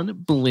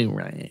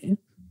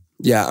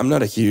 Yeah, I'm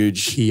not a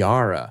huge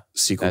Kiara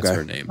sequel guy. That's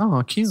her name.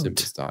 Oh, cute.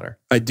 Simba's daughter.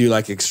 I do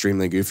like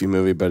Extremely Goofy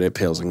movie, but it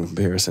pales in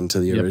comparison to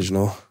the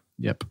original.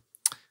 Yep.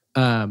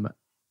 Do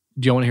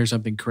you want to hear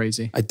something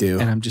crazy? I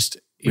do. And I'm just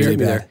really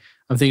bad.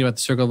 I'm thinking about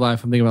the circle of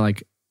life. I'm thinking about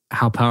like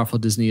how powerful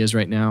Disney is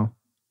right now.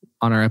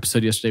 On our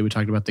episode yesterday, we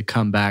talked about the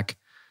comeback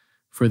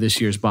for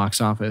this year's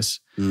box office.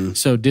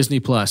 So Disney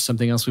Plus,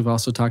 something else we've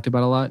also talked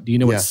about a lot. Do you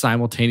know what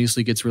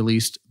simultaneously gets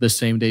released the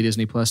same day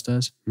Disney Plus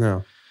does?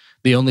 No.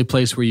 The only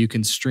place where you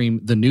can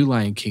stream the new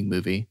Lion King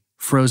movie,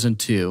 Frozen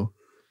 2,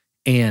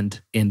 and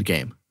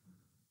Endgame.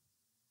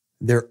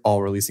 They're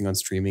all releasing on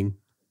streaming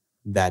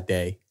that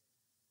day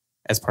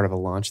as part of a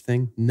launch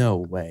thing? No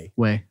way.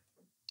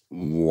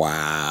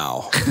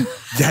 Wow.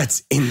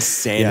 That's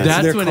insane. Yeah,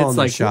 that's so when it's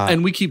like,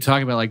 and we keep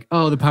talking about like,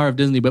 oh, the power of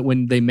Disney, but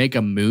when they make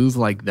a move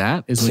like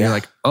that is when you're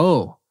like,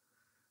 oh.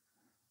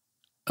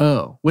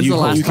 When's the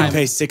last time? You can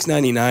pay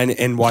 $6.99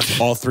 and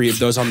watch all 3 of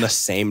those on the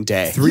same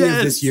day. 3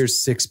 of this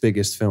year's 6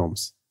 biggest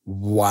films.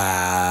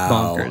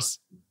 Wow. Bonkers.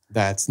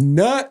 That's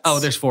nuts. Oh,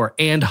 there's 4.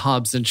 And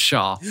Hobbs and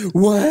Shaw.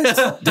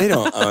 What? They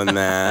don't own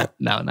that.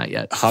 No, not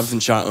yet. Hobbs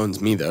and Shaw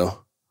owns me,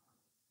 though.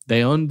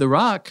 They own The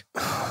Rock.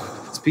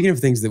 Speaking of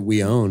things that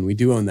we own, we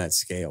do own that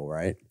scale,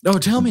 right? Oh,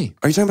 tell me.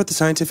 Are you talking about the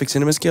scientific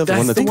cinema scale? The That's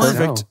one that's the one.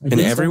 perfect No. in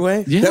every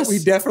way? Yes. That we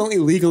definitely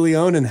legally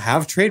own and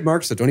have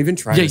trademarks, so don't even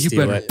try to steal it.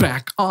 Yeah, you better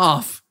back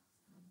off.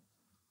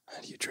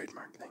 How do you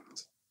trademark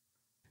things?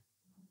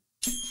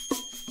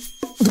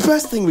 The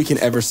best thing we can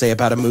ever say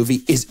about a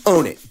movie is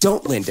own it,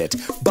 don't lend it.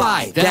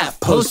 Buy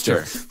that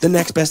poster. The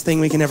next best thing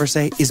we can ever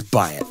say is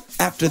buy it.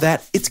 After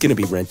that, it's going to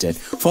be rented,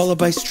 followed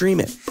by stream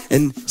it.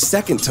 And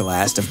second to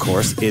last, of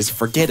course, is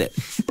forget it.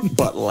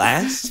 But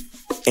last,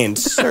 and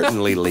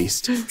certainly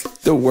least,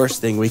 the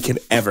worst thing we can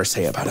ever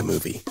say about a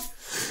movie.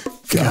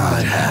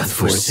 God hath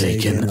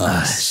forsaken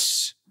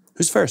us.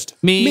 Who's first?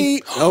 Me.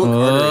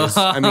 Oh,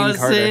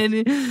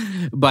 Carter.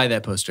 Buy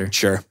that poster.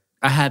 Sure.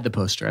 I had the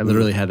poster. I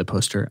literally had the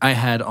poster. I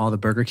had all the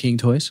Burger King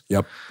toys.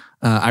 Yep.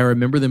 I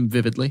remember them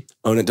vividly.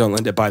 Own it, don't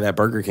lend it. Buy that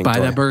Burger King toy. Buy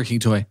that Burger King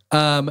toy.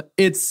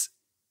 It's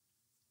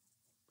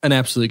an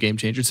absolute game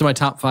changer. It's in my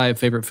top 5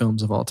 favorite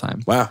films of all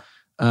time. Wow.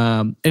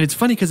 And it's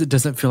funny because it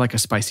doesn't feel like a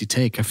spicy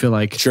take. I feel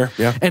like Sure,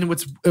 yeah. And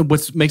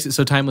what's makes it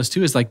so timeless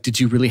too is like,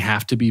 did you really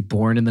have to be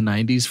born in the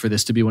 90s for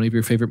this to be one of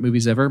your favorite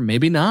movies ever?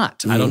 Maybe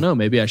not. I don't know.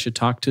 Maybe I should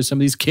talk to some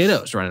of these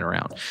kiddos running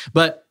around.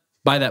 But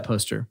buy that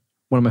poster.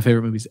 One of my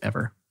favorite movies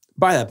ever.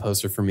 Buy that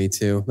poster for me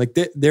too. Like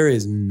there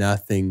is no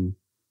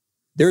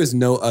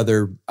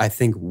other, I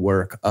think,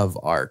 work of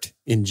art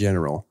in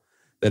general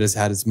that has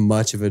had as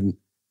much of an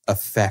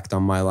effect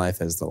on my life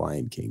as The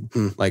Lion King.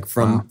 Like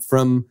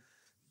from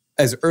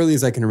as early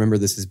as I can remember,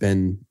 this has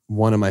been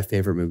one of my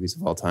favorite movies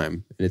of all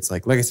time. And it's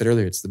like I said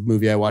earlier, it's the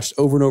movie I watched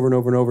over and over and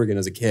over and over again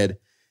as a kid.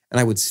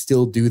 And I would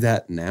still do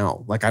that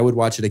now. Like I would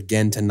watch it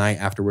again tonight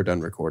after we're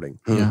done recording.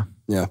 Yeah.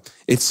 Yeah.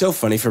 It's so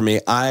funny for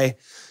me.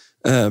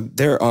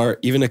 There are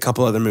even a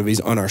couple other movies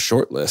on our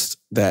short list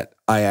that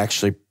I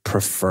actually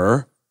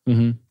prefer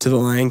to The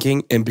Lion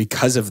King. And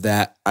because of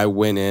that, I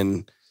went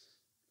in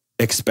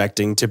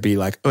expecting to be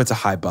like, oh, it's a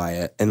high buy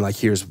it. And like,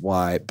 here's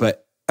why.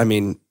 But I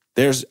mean,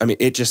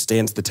 it just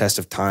stands the test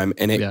of time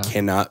and it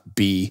cannot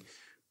be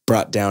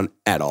brought down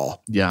at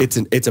all. Yeah.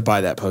 It's a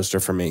buy that poster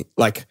for me.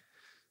 Like,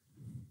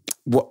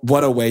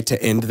 what a way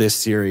to end this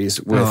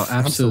series with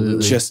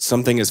absolutely. Just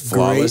something as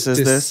flawless as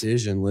this.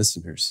 Decision,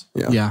 listeners.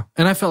 Yeah.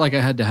 And I felt like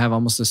I had to have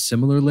almost a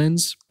similar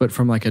lens, but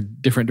from like a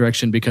different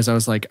direction because I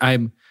was like,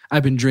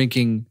 I've been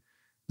drinking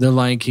the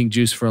Lion King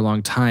juice for a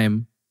long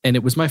time. And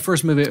it was my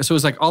first movie. So it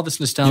was like all this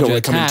nostalgia. You don't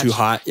want to come in too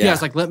hot. Yeah.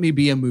 It's like, let me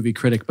be a movie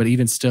critic. But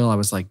even still, I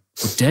was like,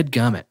 dead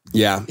gummit.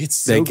 Yeah. It's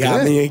so they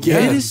got me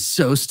again. It is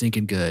so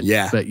stinking good.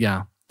 Yeah. But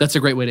yeah, that's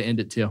a great way to end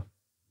it too.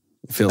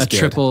 It feels good.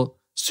 Triple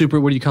super,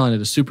 what are you calling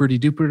it? A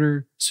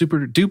super-de-duper?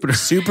 Super-de-duper.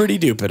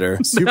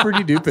 Super-de-duper.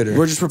 Super-de-duper.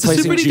 We're just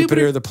replacing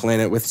Jupiter, the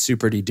planet, with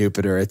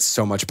super-de-duper. It's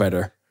so much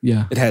better.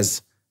 Yeah. It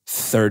has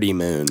 30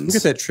 moons. Look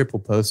at that triple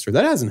poster.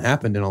 That hasn't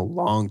happened in a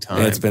long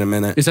time. Yeah, it's been a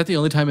minute. Is that the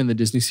only time in the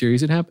Disney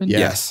series it happened? Yeah.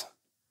 Yes.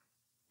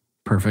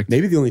 Perfect.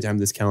 Maybe the only time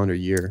this calendar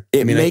year.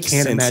 It makes I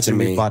can't sense imagine to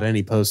me we bought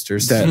any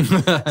posters that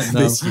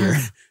this year.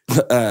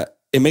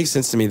 It makes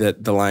sense to me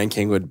that The Lion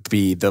King would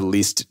be the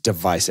least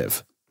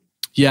divisive.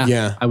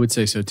 Yeah. I would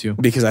say so too.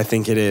 Because I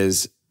think it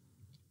is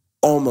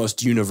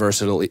almost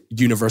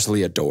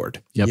universally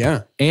adored. Yep.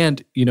 Yeah.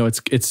 And,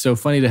 it's so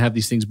funny to have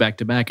these things back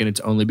to back, and it's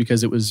only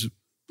because it was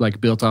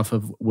like built off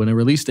of when a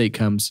release date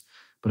comes.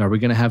 But are we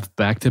going to have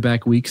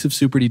back-to-back weeks of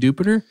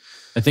Super-de-Duper?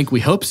 I think we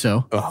hope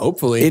so.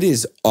 Hopefully. It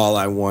is all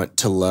I want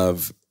to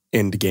love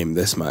Endgame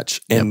this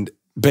much. And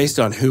based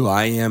on who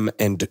I am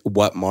and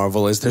what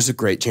Marvel is, there's a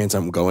great chance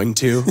I'm going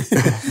to.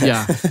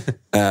 Yeah.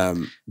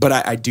 But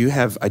I do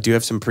have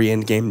some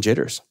pre-Endgame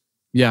jitters.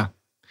 Yeah.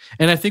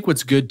 And I think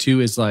what's good too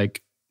is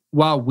like,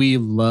 while we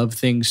love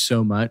things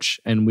so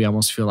much and we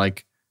almost feel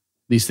like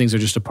these things are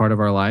just a part of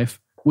our life,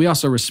 we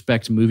also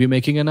respect movie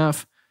making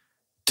enough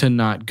to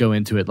not go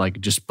into it like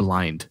just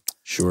blind.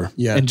 Sure.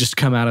 Yeah. And just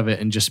come out of it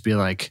and just be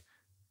like,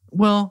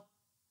 well,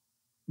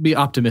 be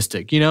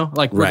optimistic,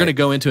 Like we're going to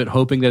go into it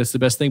hoping that it's the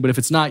best thing, but if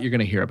it's not, you're going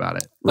to hear about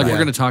it. Like we're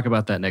going to talk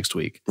about that next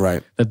week.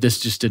 Right. That this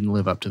just didn't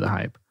live up to the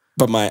hype.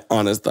 But my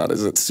honest thought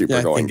is it's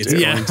super going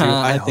to.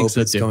 I think hope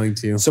so it's too. going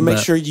to. So make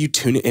sure you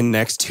tune in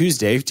next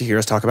Tuesday to hear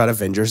us talk about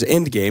Avengers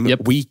Endgame.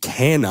 Yep. We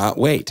cannot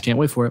wait. Can't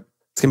wait for it.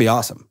 It's going to be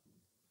awesome.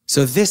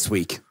 So this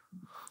week,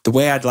 the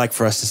way I'd like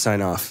for us to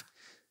sign off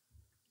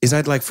is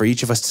I'd like for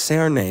each of us to say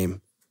our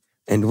name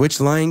and which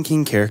Lion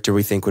King character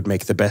we think would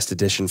make the best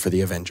addition for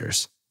the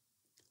Avengers.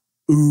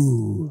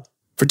 Ooh.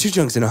 For Two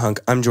Chunks and a Hunk,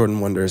 I'm Jordan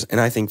Wonders, and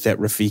I think that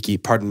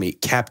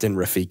Captain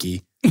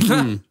Rafiki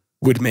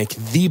would make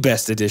the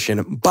best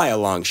addition by a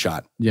long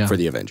shot for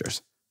the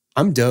Avengers.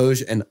 I'm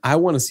Doge, and I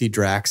want to see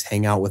Drax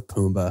hang out with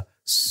Pumbaa.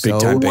 Big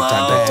time.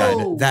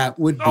 That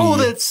would be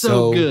that's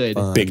so good.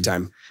 Fun. Big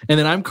time. And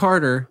then I'm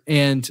Carter,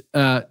 and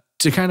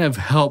to kind of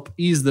help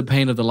ease the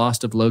pain of the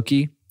loss of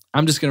Loki,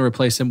 I'm just going to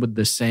replace him with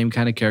the same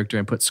kind of character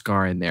and put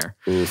Scar in there.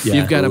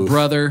 You've got a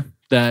brother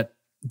that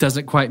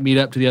doesn't quite meet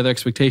up to the other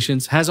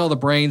expectations, has all the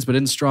brains but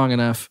isn't strong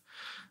enough.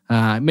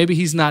 Maybe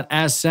he's not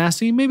as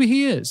sassy. Maybe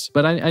he is.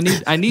 But I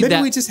need maybe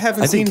that. We just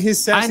haven't seen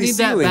his sassy I need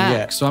that back,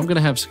 yet. so I'm going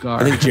to have Scar.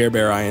 I think Jer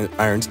Bear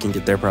Irons can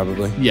get there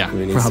probably. Yeah,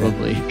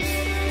 probably.